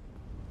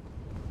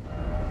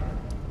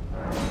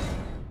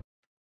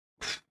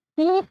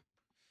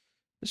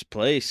 This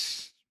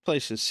place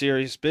is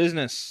serious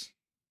business.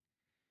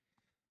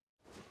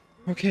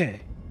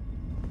 Okay.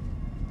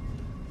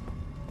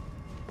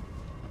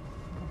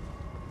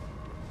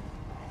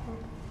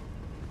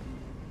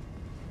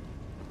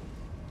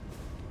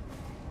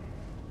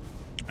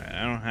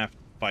 I don't have to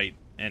fight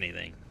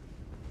anything.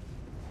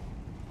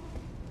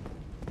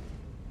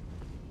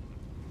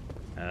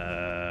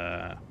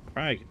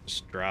 Probably could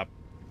just drop.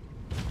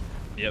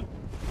 Yep.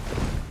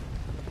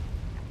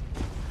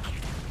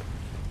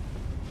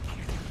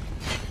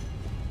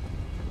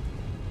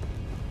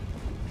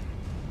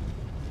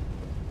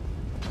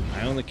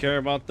 I only care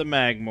about the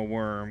magma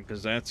worm,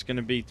 because that's going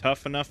to be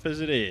tough enough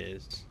as it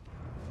is.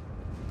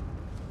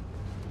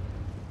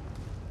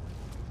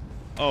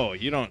 Oh,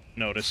 you don't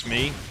notice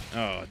me.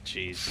 Oh,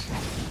 jeez.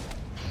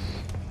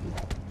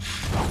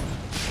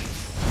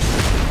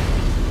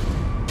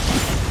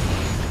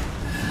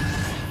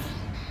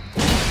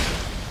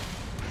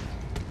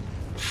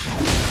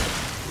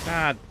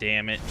 God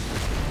damn it.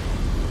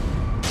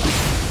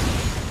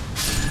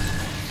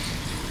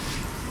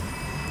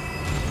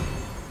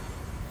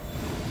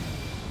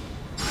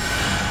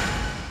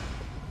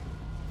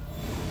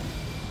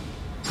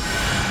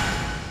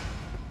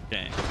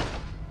 Dang.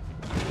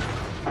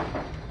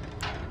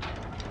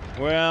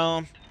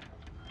 Well,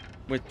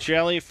 with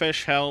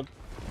jellyfish help,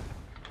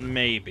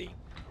 maybe.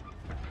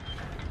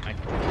 I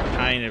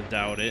kind of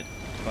doubt it,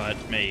 but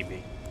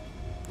maybe.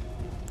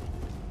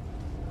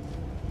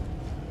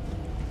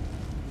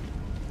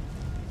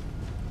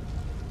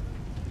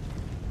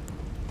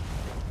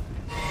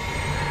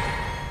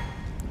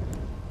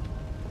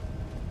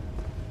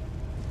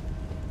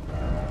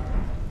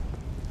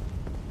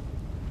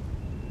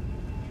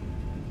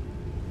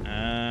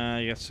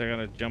 I guess I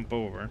gotta jump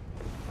over.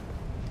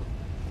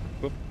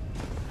 Whoop.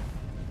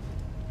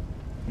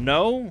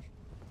 No?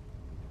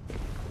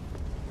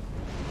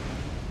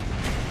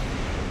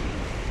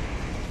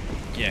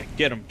 Yeah,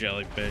 get him,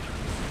 jellyfish.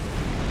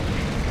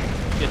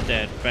 Get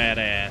that fat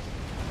ass.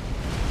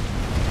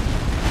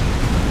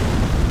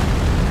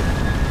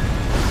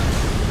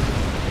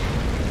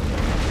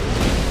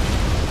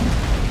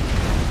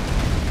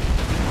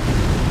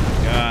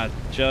 God,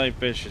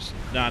 jellyfish is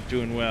not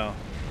doing well.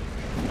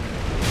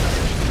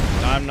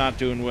 I'm not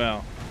doing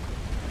well.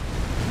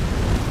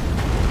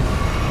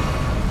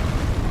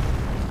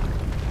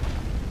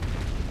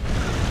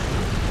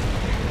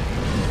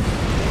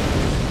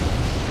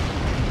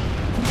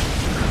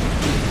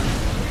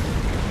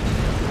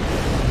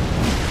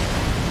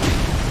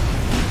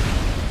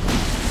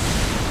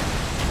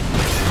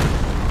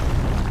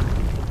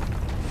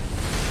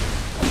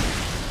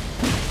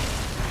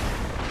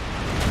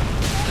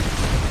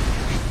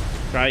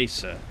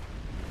 Christ.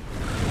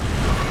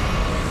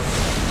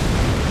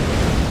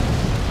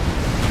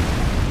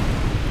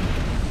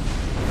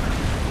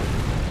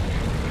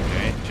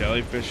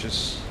 Jellyfish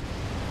is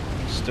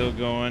still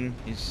going.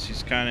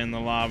 He's kind of in the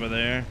lava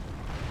there.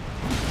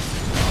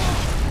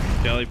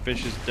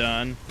 Jellyfish is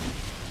done.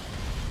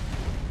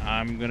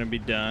 I'm gonna be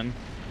done.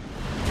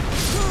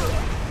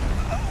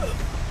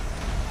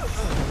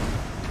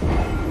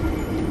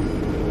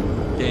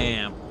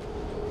 Damn.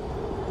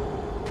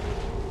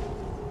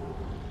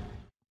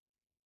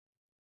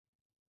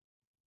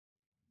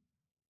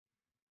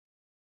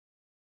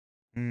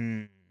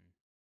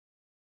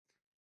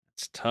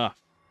 It's tough.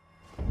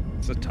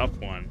 It's a tough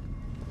one.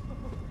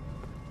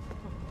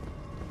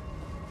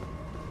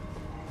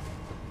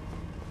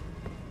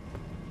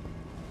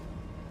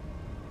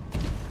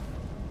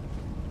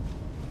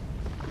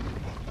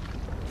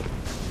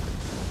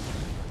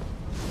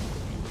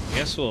 I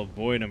guess we'll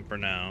avoid him for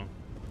now.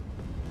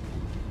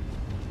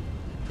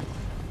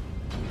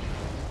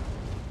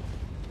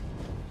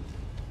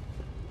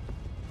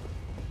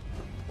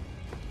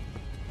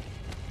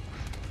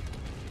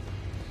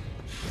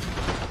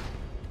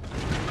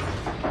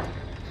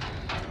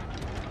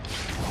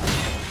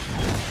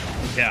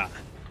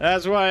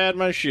 That's why I had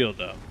my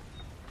shield up.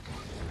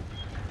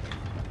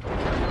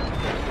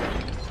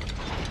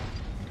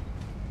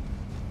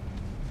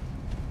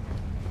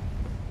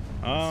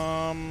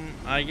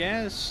 I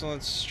guess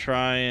let's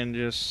try and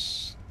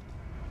just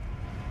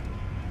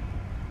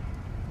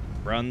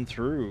run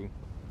through.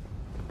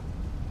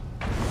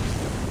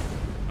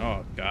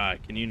 Oh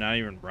god, can you not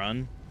even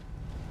run?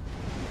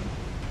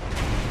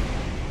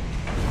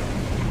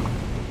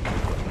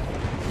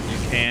 You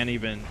can't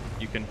even,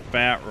 you can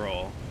fat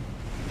roll.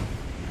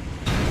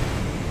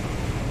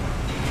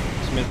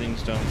 Smithing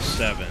stone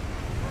 7.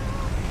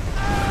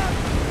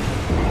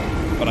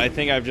 But I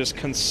think I've just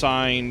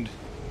consigned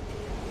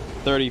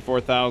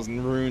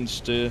 34,000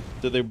 runes to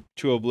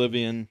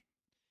oblivion.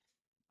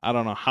 I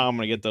don't know how I'm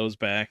gonna get those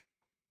back.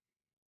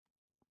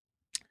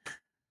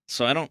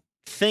 So I don't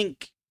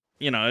think,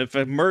 you know, if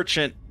a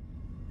merchant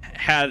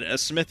had a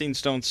smithing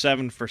stone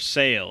 7 for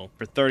sale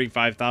for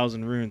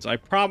 35,000 runes, I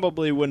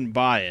probably wouldn't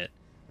buy it.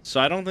 So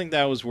I don't think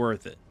that was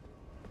worth it.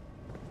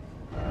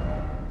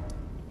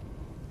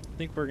 I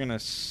think we're gonna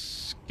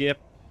skip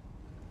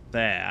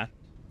that.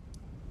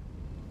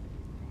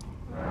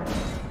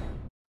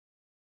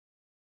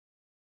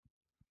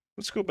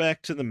 Let's go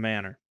back to the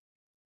manor.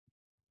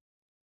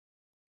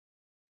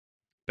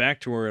 Back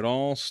to where it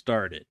all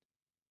started.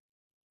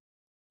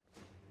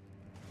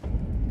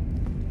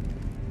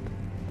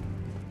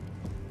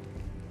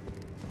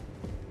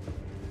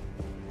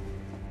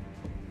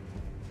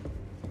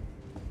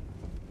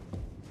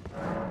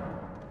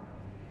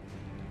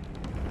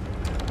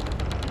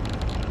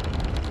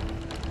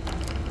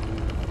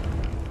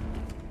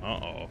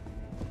 Uh-oh.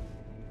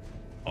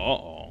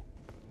 Uh-oh.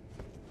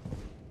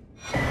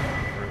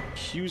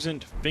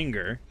 Recusant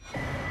finger.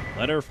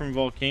 Letter from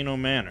Volcano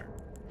Manor.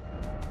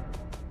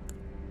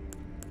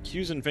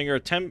 Recusant finger.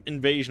 Attempt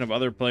invasion of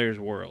other players'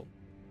 world.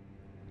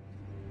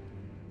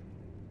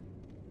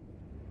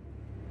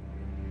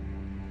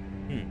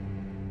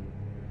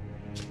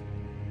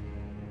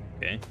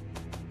 Okay.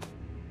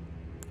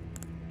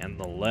 And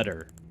the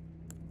letter.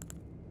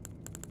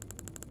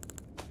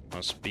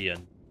 Must be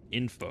an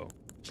info.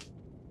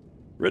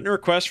 Written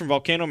request from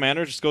Volcano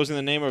Manor disclosing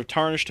the name of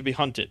Tarnished to be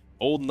hunted.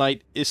 Old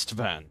Knight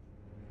Istvan.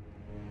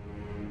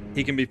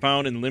 He can be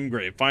found in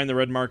Limgrave. Find the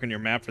red mark on your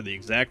map for the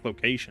exact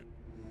location.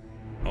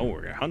 Oh,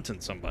 we're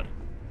hunting somebody.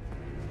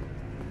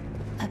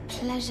 A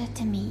pleasure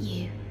to meet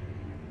you,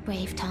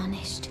 brave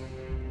Tarnished.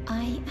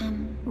 I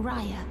am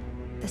Raya,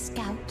 the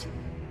Scout.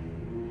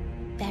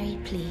 Very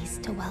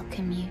pleased to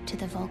welcome you to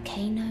the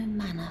Volcano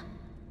Manor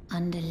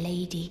under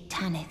Lady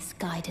Tanith's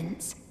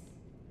guidance.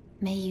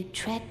 May you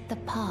tread the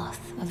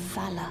path of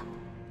valor.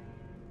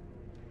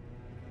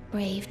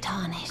 Brave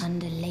Tarnished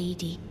under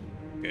Lady...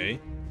 Okay.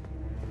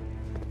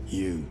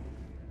 You.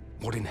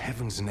 What in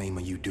heaven's name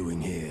are you doing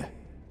here?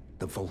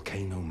 The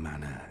Volcano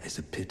Manor is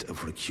a pit of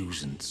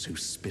recusants who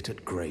spit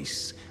at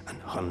grace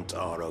and hunt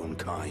our own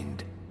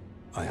kind.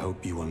 I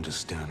hope you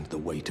understand the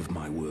weight of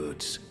my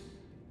words.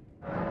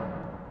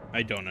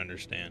 I don't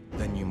understand.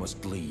 Then you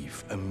must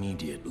leave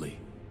immediately.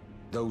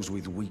 Those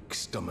with weak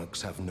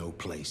stomachs have no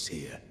place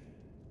here.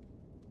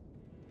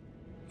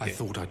 I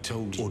thought I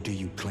told you. Or do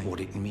you claim what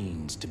it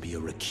means to be a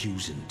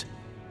recusant?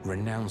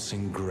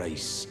 Renouncing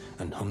grace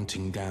and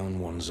hunting down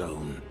one's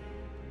own.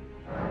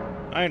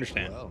 I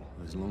understand. Well,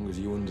 as long as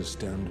you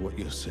understand what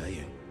you're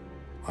saying.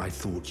 I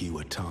thought you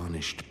were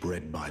tarnished,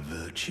 bred by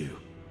virtue.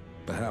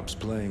 Perhaps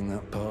playing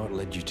that part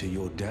led you to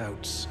your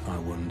doubts, I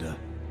wonder.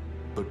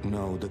 But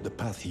know that the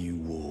path you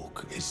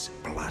walk is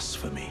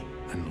blasphemy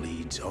and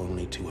leads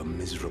only to a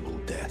miserable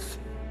death.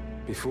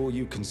 Before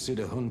you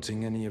consider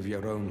hunting any of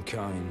your own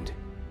kind,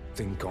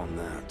 think on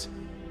that.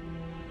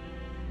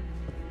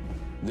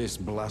 This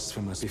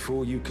blasphemous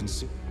before you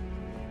consider...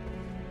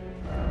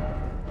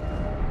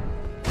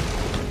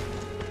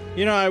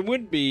 You know, I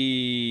would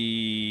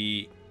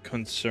be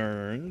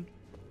concerned.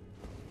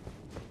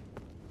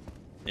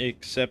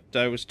 Except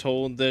I was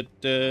told that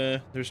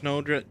there's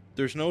no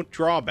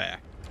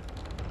drawback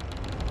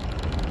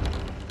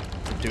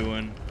to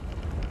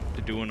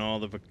doing all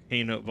the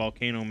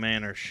volcano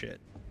manor shit.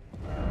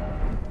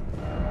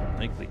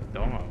 Likely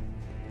dog.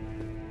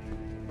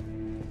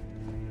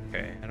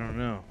 Okay, I don't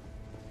know.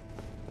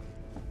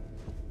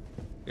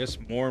 I guess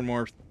more and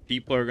more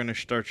people are gonna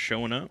start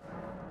showing up.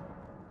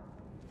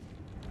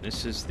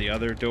 This is the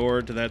other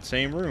door to that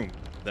same room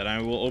that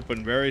I will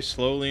open very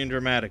slowly and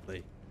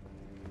dramatically.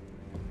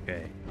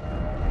 Okay.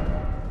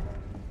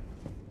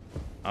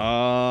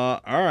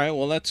 Alright,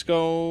 well, let's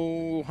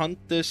go hunt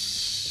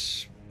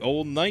this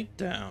old knight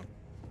down.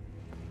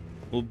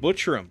 We'll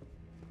butcher him.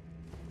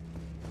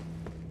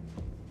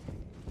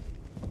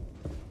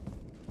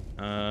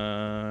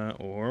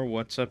 Or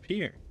what's up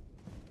here?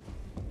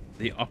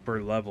 The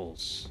upper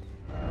levels.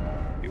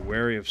 Be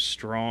wary of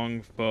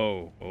strong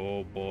foe.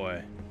 Oh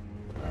boy.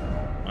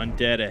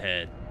 Undead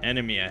ahead.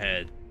 Enemy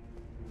ahead.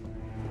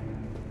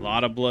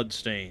 Lot of blood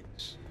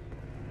stains.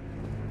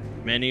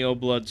 Many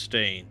blood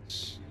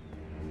stains.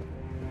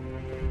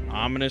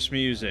 Ominous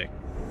music.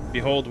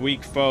 Behold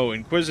weak foe.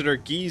 Inquisitor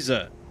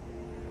Giza.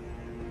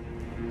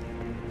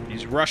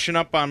 He's rushing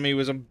up on me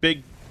with a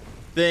big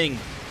thing.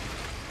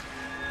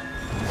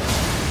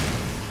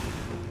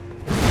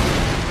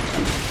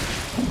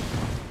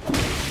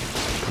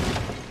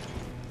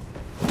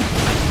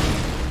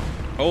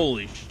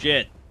 Holy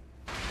shit.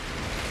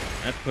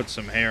 That puts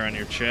some hair on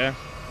your chest.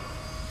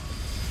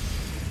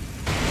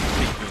 What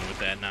are you doing with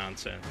that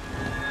nonsense?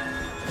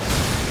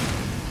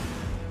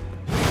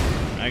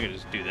 I could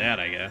just do that,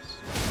 I guess.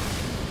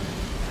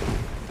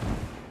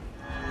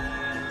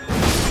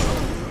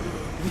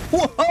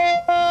 Whoa!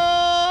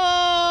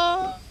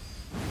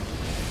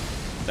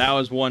 That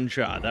was one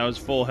shot. That was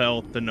full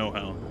health to no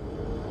health.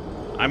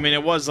 I mean,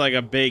 it was like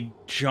a big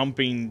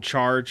jumping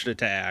charged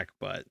attack,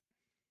 but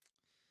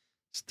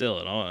still,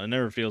 it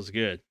never feels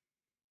good.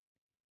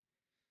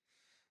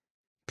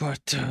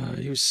 But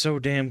he was so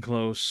damn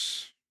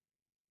close.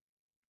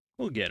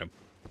 We'll get him.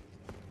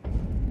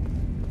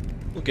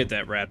 We'll get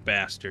that rat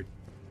bastard.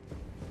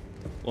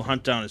 We'll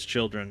hunt down his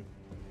children.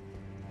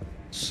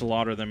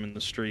 Slaughter them in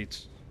the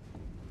streets.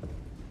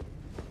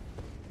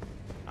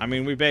 I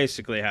mean, we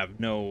basically have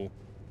no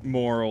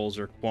morals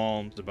or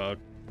qualms about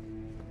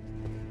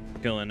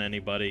killing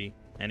anybody,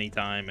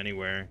 anytime,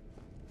 anywhere.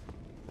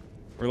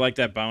 We're like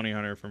that bounty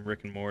hunter from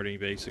Rick and Morty,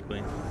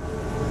 basically.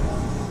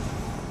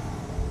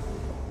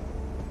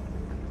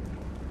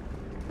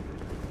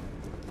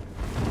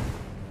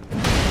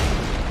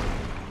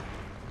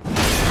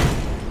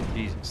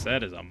 Jesus,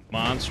 that is a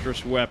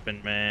monstrous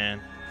weapon, man.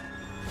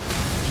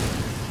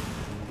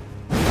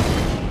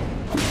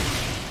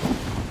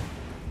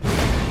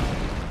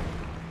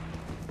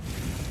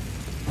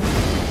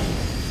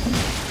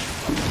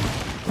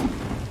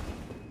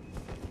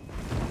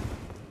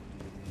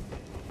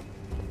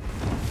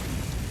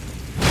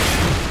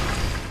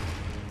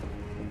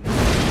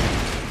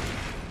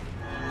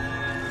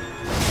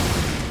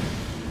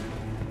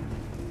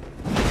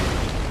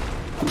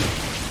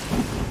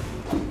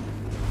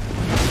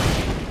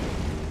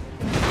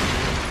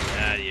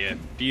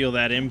 Feel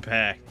that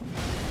impact.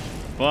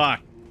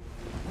 Fuck.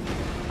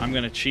 I'm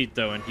gonna cheat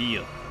though and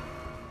heal.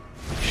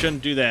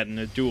 Shouldn't do that in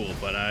a duel,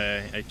 but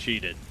I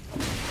cheated.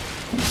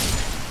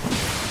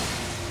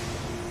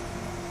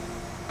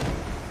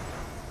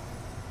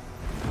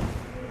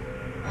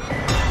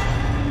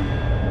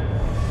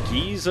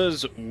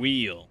 Giza's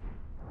wheel.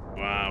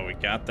 Wow, we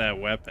got that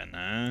weapon,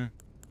 huh?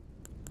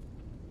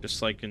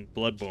 Just like in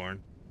Bloodborne.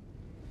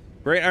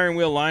 Great iron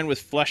wheel lined with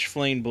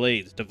flesh-flame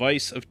blades.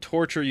 Device of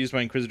torture used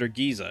by Inquisitor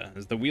Giza.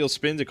 As the wheel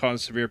spins, it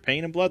causes severe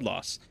pain and blood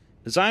loss.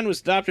 Design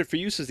was adopted for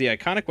use as the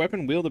iconic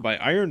weapon wielded by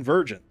Iron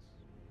Virgins.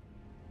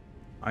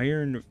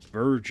 Iron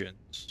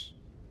Virgins.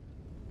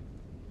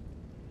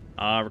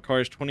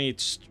 Requires 28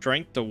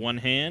 strength to one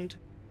hand.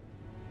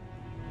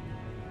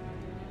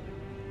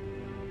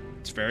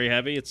 It's very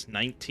heavy. It's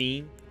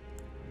 19.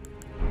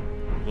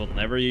 We'll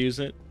never use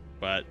it,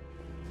 but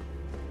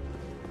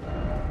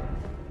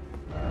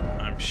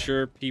I'm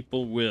sure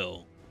people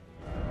will.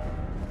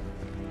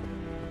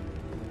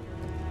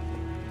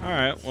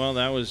 Alright, well,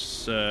 that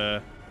was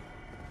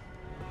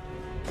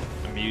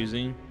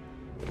amusing.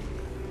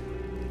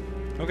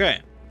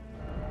 Okay.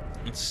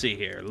 Let's see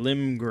here.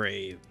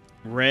 Limgrave.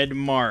 Red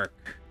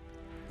mark.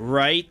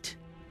 Right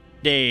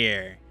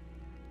there.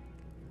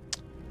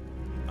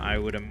 I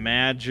would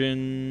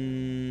imagine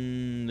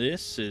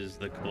this is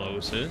the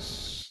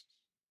closest.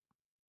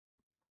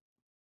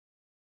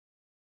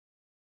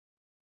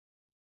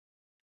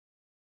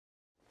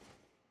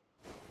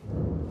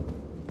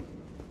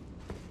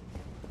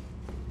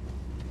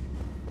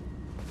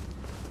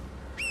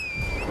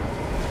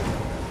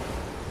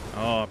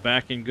 Oh,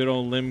 back in good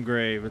old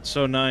Limgrave. It's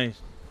so nice.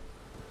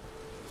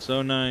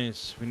 So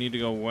nice. We need to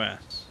go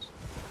west.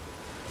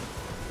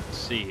 Let's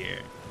see here.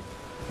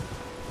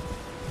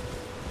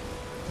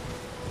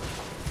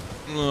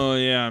 Oh,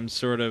 yeah, I'm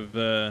sort of,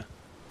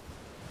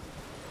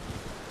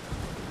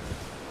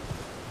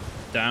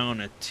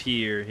 down a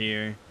tier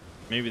here.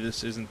 Maybe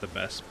this isn't the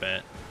best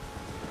bet.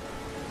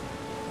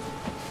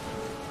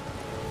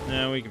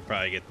 No, we can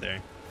probably get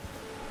there.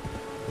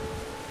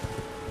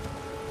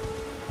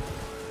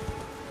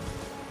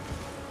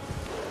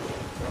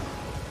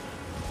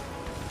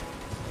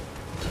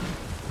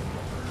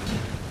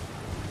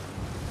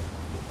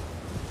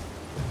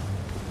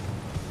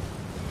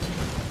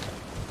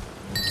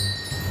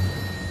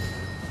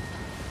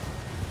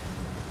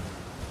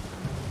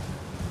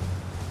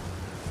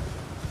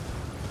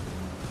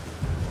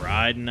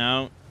 Riding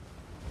out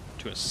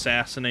to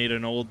assassinate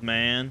an old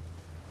man.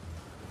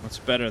 What's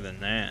better than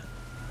that?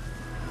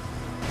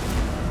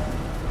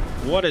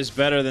 What is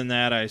better than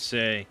that, I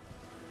say?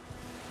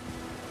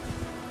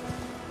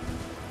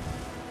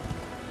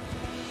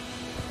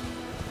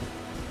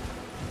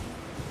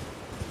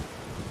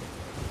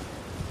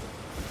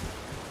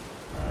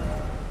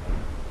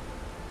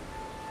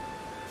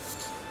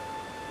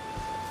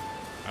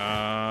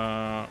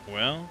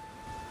 Well,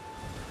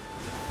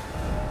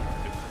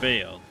 it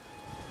failed.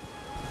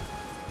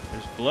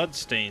 There's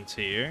bloodstains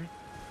here.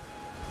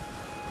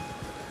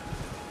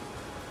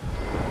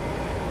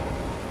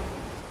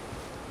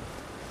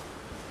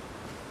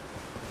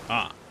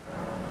 Ah.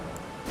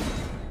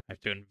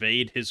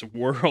 invade his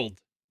world.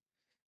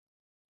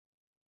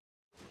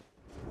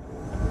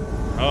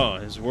 Oh,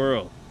 his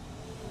world.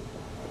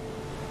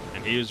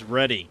 And he is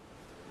ready.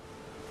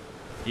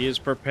 He is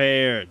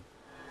prepared.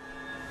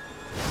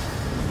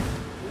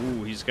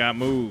 Ooh, he's got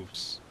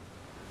moves.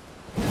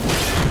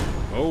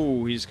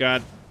 Oh, he's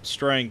got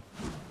strength.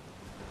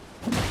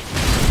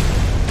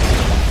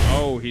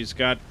 Oh, he's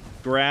got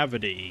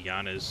gravity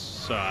on his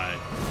side.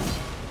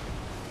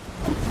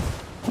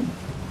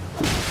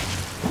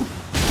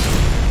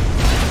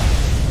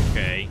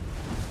 Okay.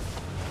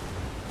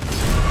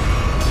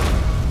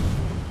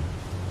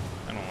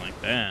 I don't like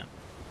that.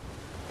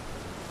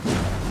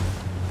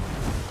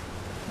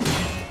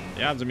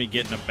 The odds of me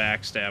getting a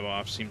backstab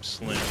off seem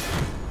slim.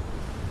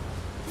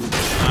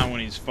 Not when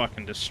he's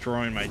fucking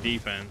destroying my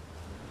defense.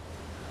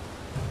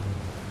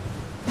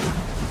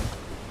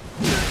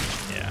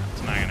 Yeah,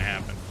 it's not gonna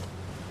happen.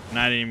 And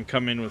I didn't even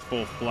come in with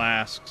full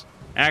flasks.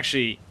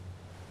 Actually,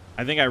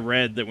 I think I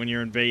read that when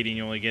you're invading,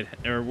 you only get,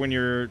 or when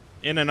you're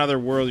in another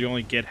world, you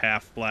only get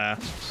half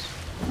flasks.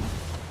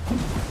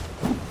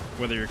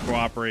 Whether you're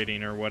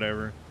cooperating or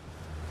whatever.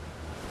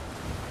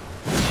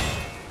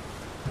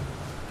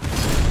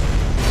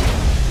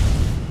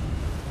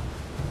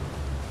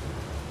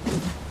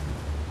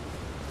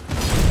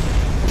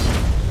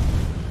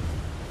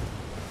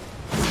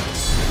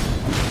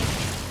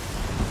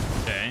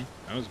 Okay,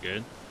 that was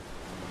good.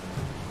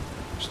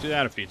 Just do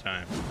that a few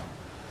times.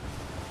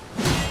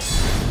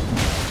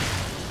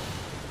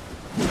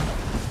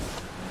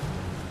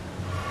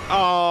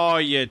 Oh,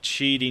 you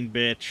cheating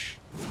bitch.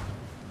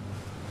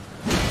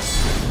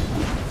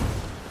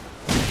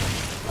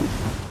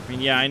 I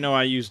mean, yeah, I know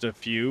I used a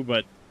few,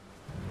 but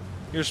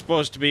you're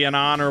supposed to be an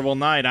honorable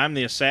knight. I'm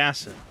the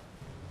assassin.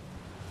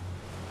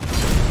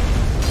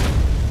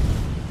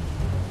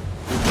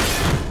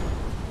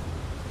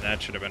 That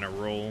should have been a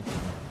roll.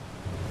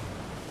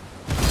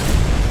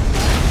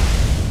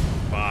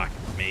 Fuck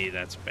me,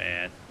 that's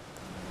bad.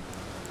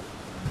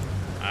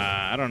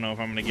 I don't know if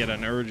I'm gonna get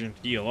an urgent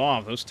heal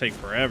off. Those take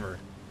forever.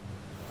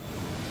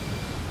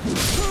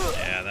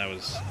 Yeah, that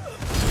was...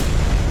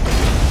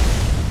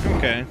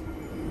 Okay.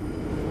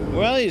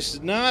 Well,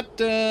 he's not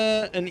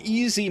an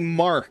easy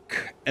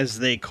mark, as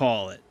they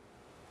call it.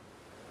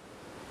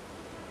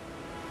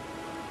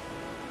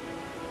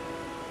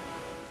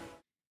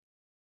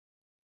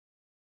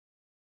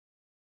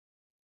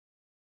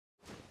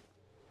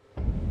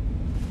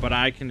 But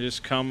I can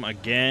just come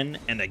again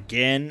and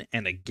again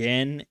and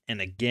again and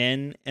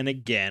again and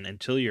again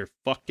until you're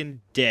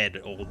fucking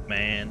dead, old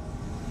man.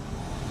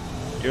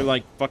 You're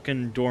like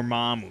fucking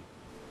Dormammu.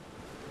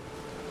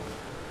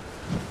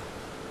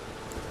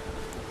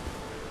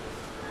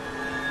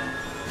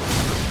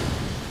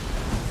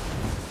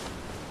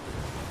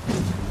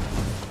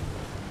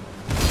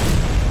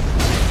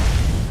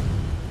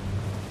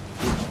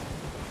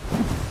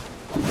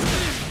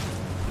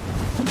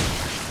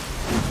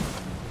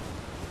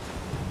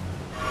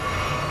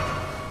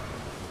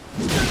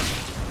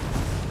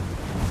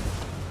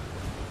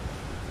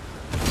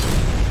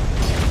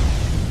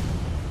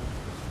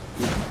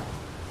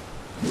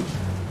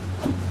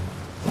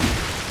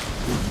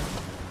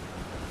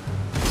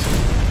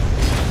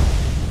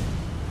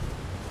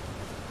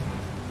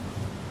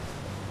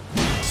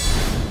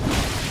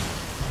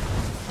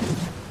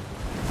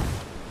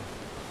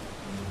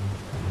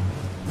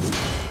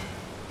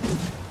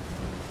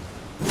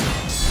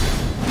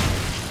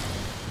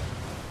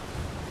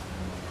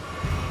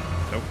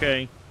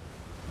 Okay.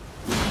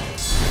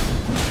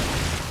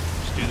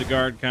 Just do the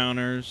guard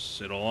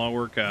counters. It'll all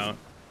work out.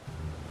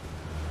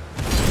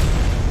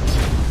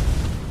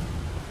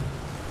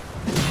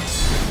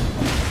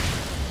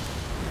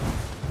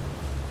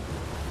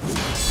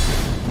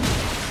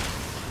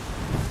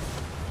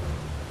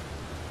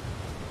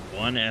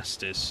 One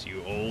Estus,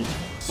 you old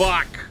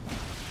fuck!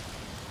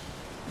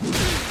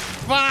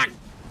 Fuck!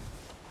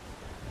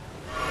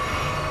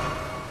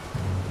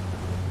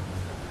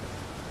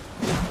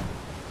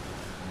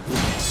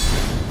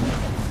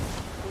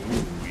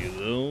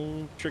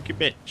 Tricky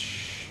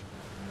bitch.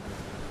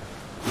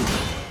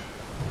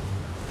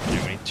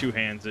 Anyway, two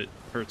hands, it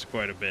hurts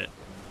quite a bit.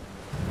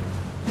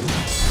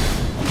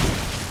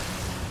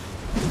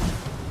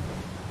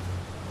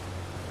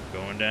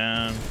 Going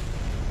down.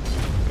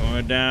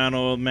 Going down,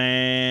 old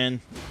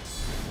man.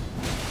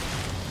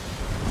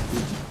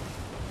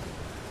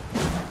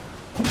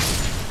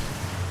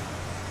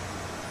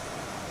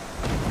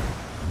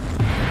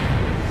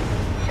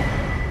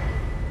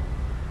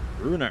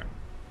 Runer.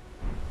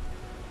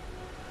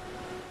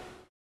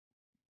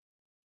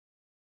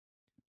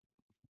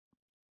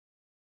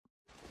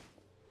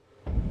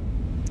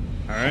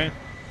 Alright.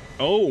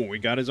 Oh, we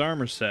got his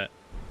armor set.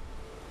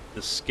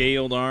 The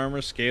scaled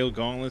armor, scaled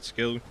gauntlet,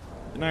 scaled...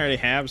 Didn't I already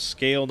have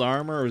scaled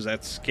armor, or was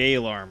that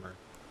scale armor?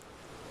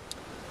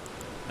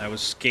 That was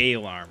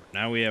scale armor.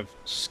 Now we have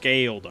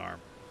scaled armor.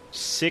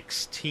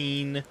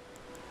 16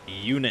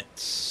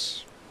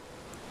 units.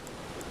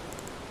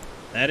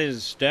 That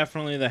is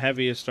definitely the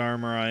heaviest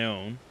armor I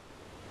own.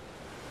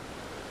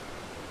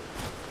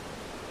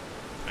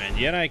 And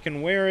yet I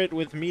can wear it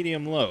with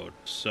medium load,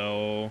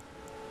 so...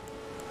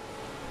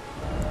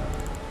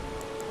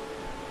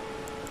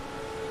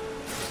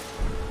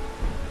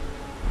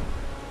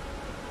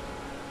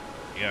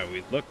 Yeah,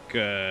 we look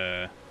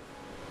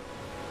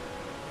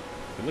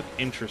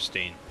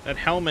interesting. That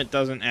helmet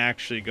doesn't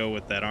actually go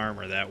with that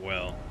armor that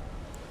well.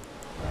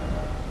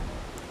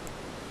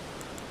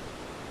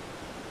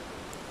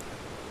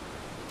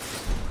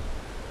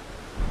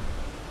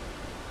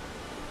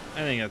 I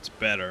think that's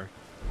better.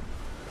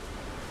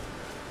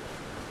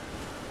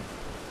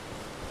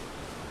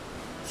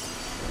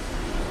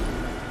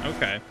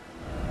 Okay.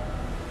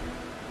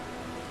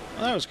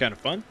 Well, that was kind of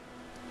fun.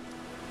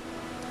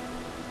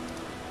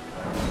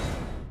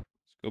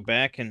 Let's go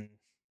back and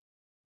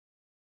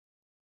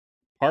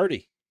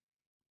party.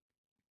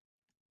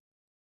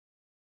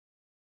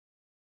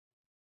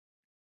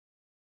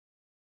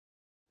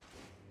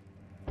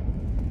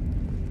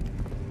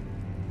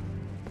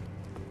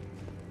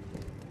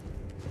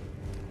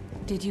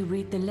 Did you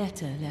read the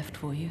letter left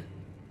for you?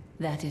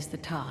 That is the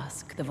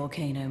task the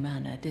Volcano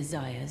Manor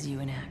desires you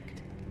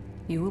enact.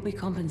 You will be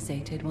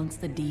compensated once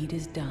the deed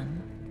is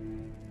done.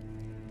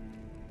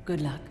 Good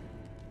luck.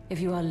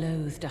 If you are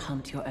loath to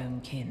hunt your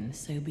own kin,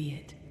 so be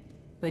it.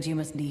 But you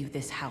must leave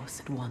this house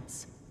at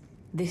once.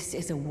 This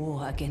is a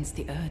war against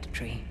the Erd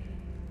Tree.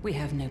 We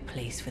have no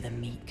place for the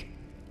meek,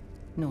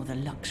 nor the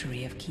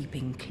luxury of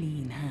keeping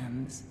clean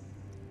hands.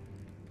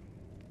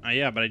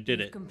 Yeah, but I did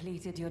it.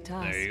 Completed your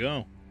task. There you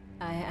go.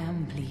 I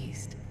am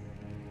pleased.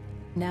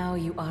 Now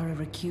you are a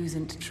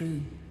recusant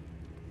true,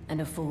 and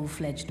a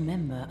full-fledged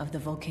member of the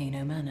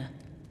Volcano Manor.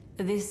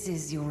 This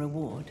is your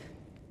reward,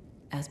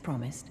 as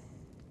promised.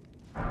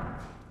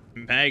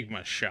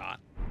 Magma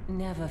shot.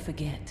 Never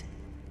forget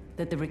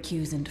that the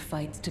recusant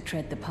fights to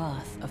tread the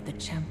path of the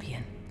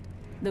champion.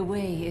 The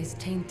way is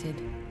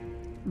tainted,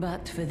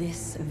 but for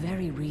this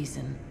very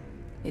reason,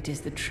 it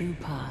is the true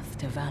path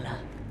to valor.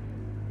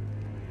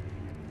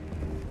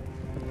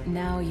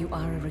 Now you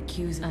are a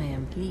recusant. I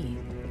am pleased.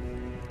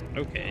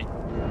 Okay.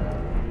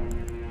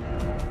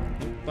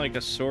 Like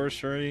a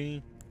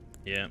sorcery.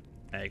 Yeah.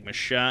 Magma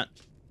shot.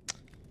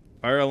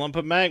 Fire a lump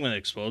of magma that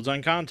explodes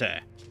on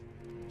contact.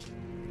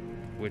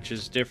 Which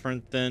is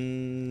different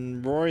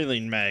than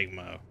roiling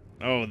magma.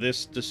 Oh,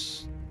 this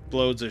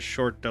explodes a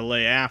short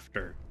delay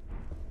after.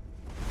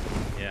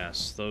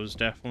 Yes, those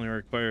definitely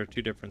require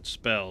two different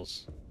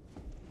spells.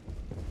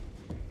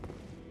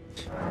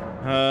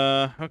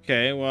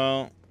 Okay,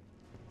 well...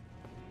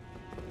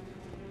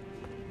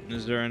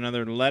 Is there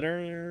another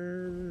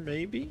letter,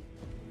 maybe?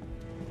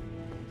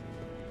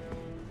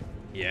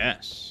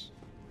 Yes.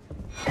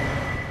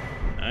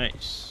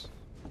 Nice.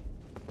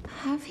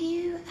 Have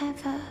you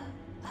ever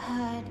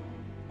heard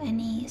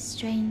any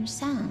strange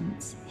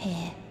sounds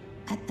here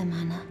at the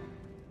manor?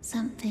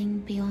 Something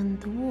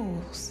beyond the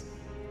walls?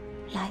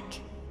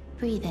 Like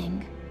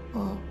breathing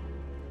or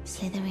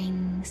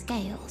slithering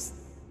scales?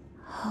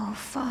 Oh,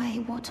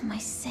 fie, what am I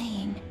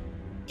saying?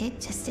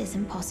 It just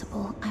isn't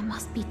possible. I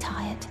must be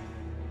tired.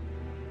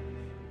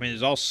 I mean,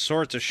 there's all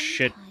sorts of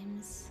shit.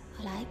 Sometimes,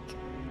 like...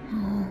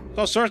 There's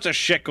all sorts of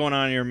shit going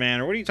on in your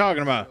manor. What are you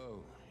talking about?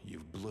 Oh,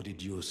 you've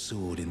blooded your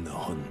sword in the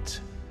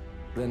hunt.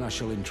 Then I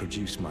shall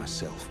introduce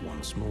myself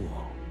once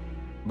more.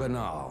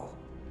 Banal.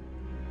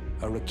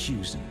 A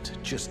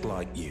recusant, just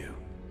like you.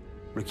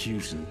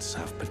 Recusants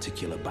have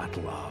particular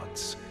battle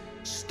arts,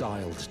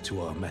 styled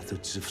to our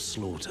methods of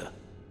slaughter.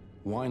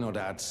 Why not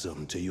add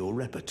some to your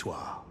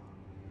repertoire?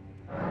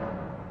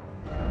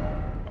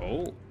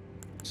 Oh.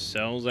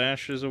 Sells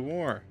Ashes of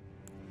War.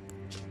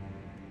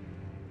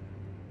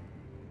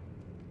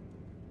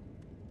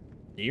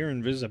 Near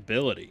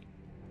invisibility.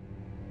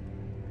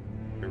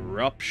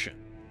 Eruption.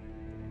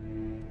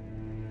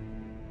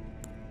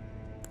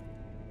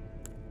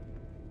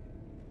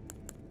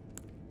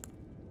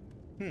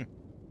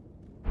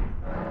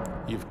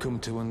 You've come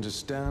to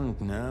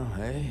understand now,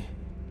 eh?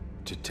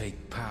 To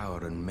take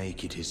power and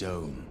make it his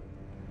own,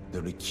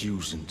 the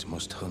recusant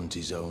must hunt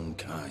his own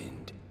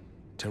kind.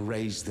 To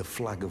raise the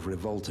flag of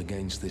revolt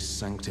against this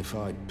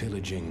sanctified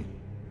pillaging,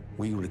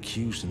 we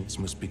recusants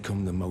must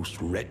become the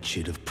most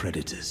wretched of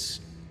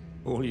predators.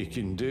 All you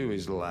can do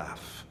is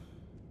laugh.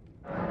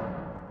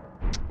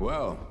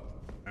 Well...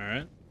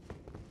 Alright.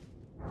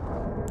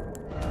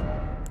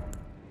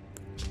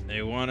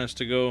 They want us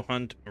to go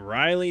hunt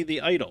Riley the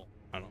Idol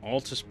on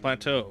Altus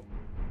Plateau.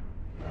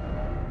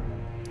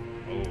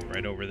 Oh,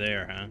 right over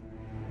there, huh?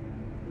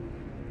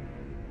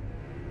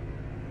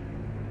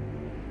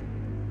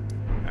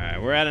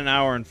 Alright, we're at an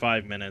hour and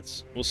 5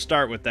 minutes. We'll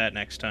start with that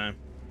next time.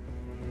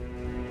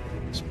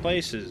 This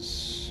place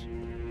is...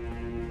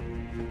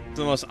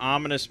 the most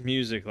ominous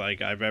music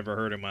like I've ever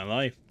heard in my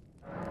life.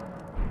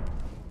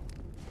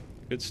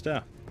 Good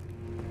stuff.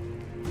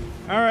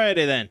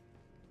 Alrighty then.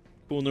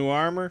 Cool new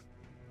armor.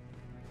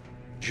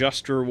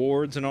 Just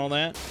rewards and all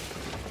that.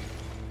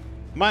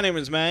 My name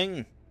is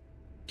Mangg.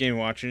 Game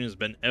watching has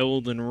been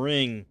Elden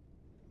Ring.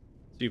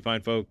 See you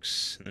fine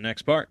folks in the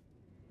next part.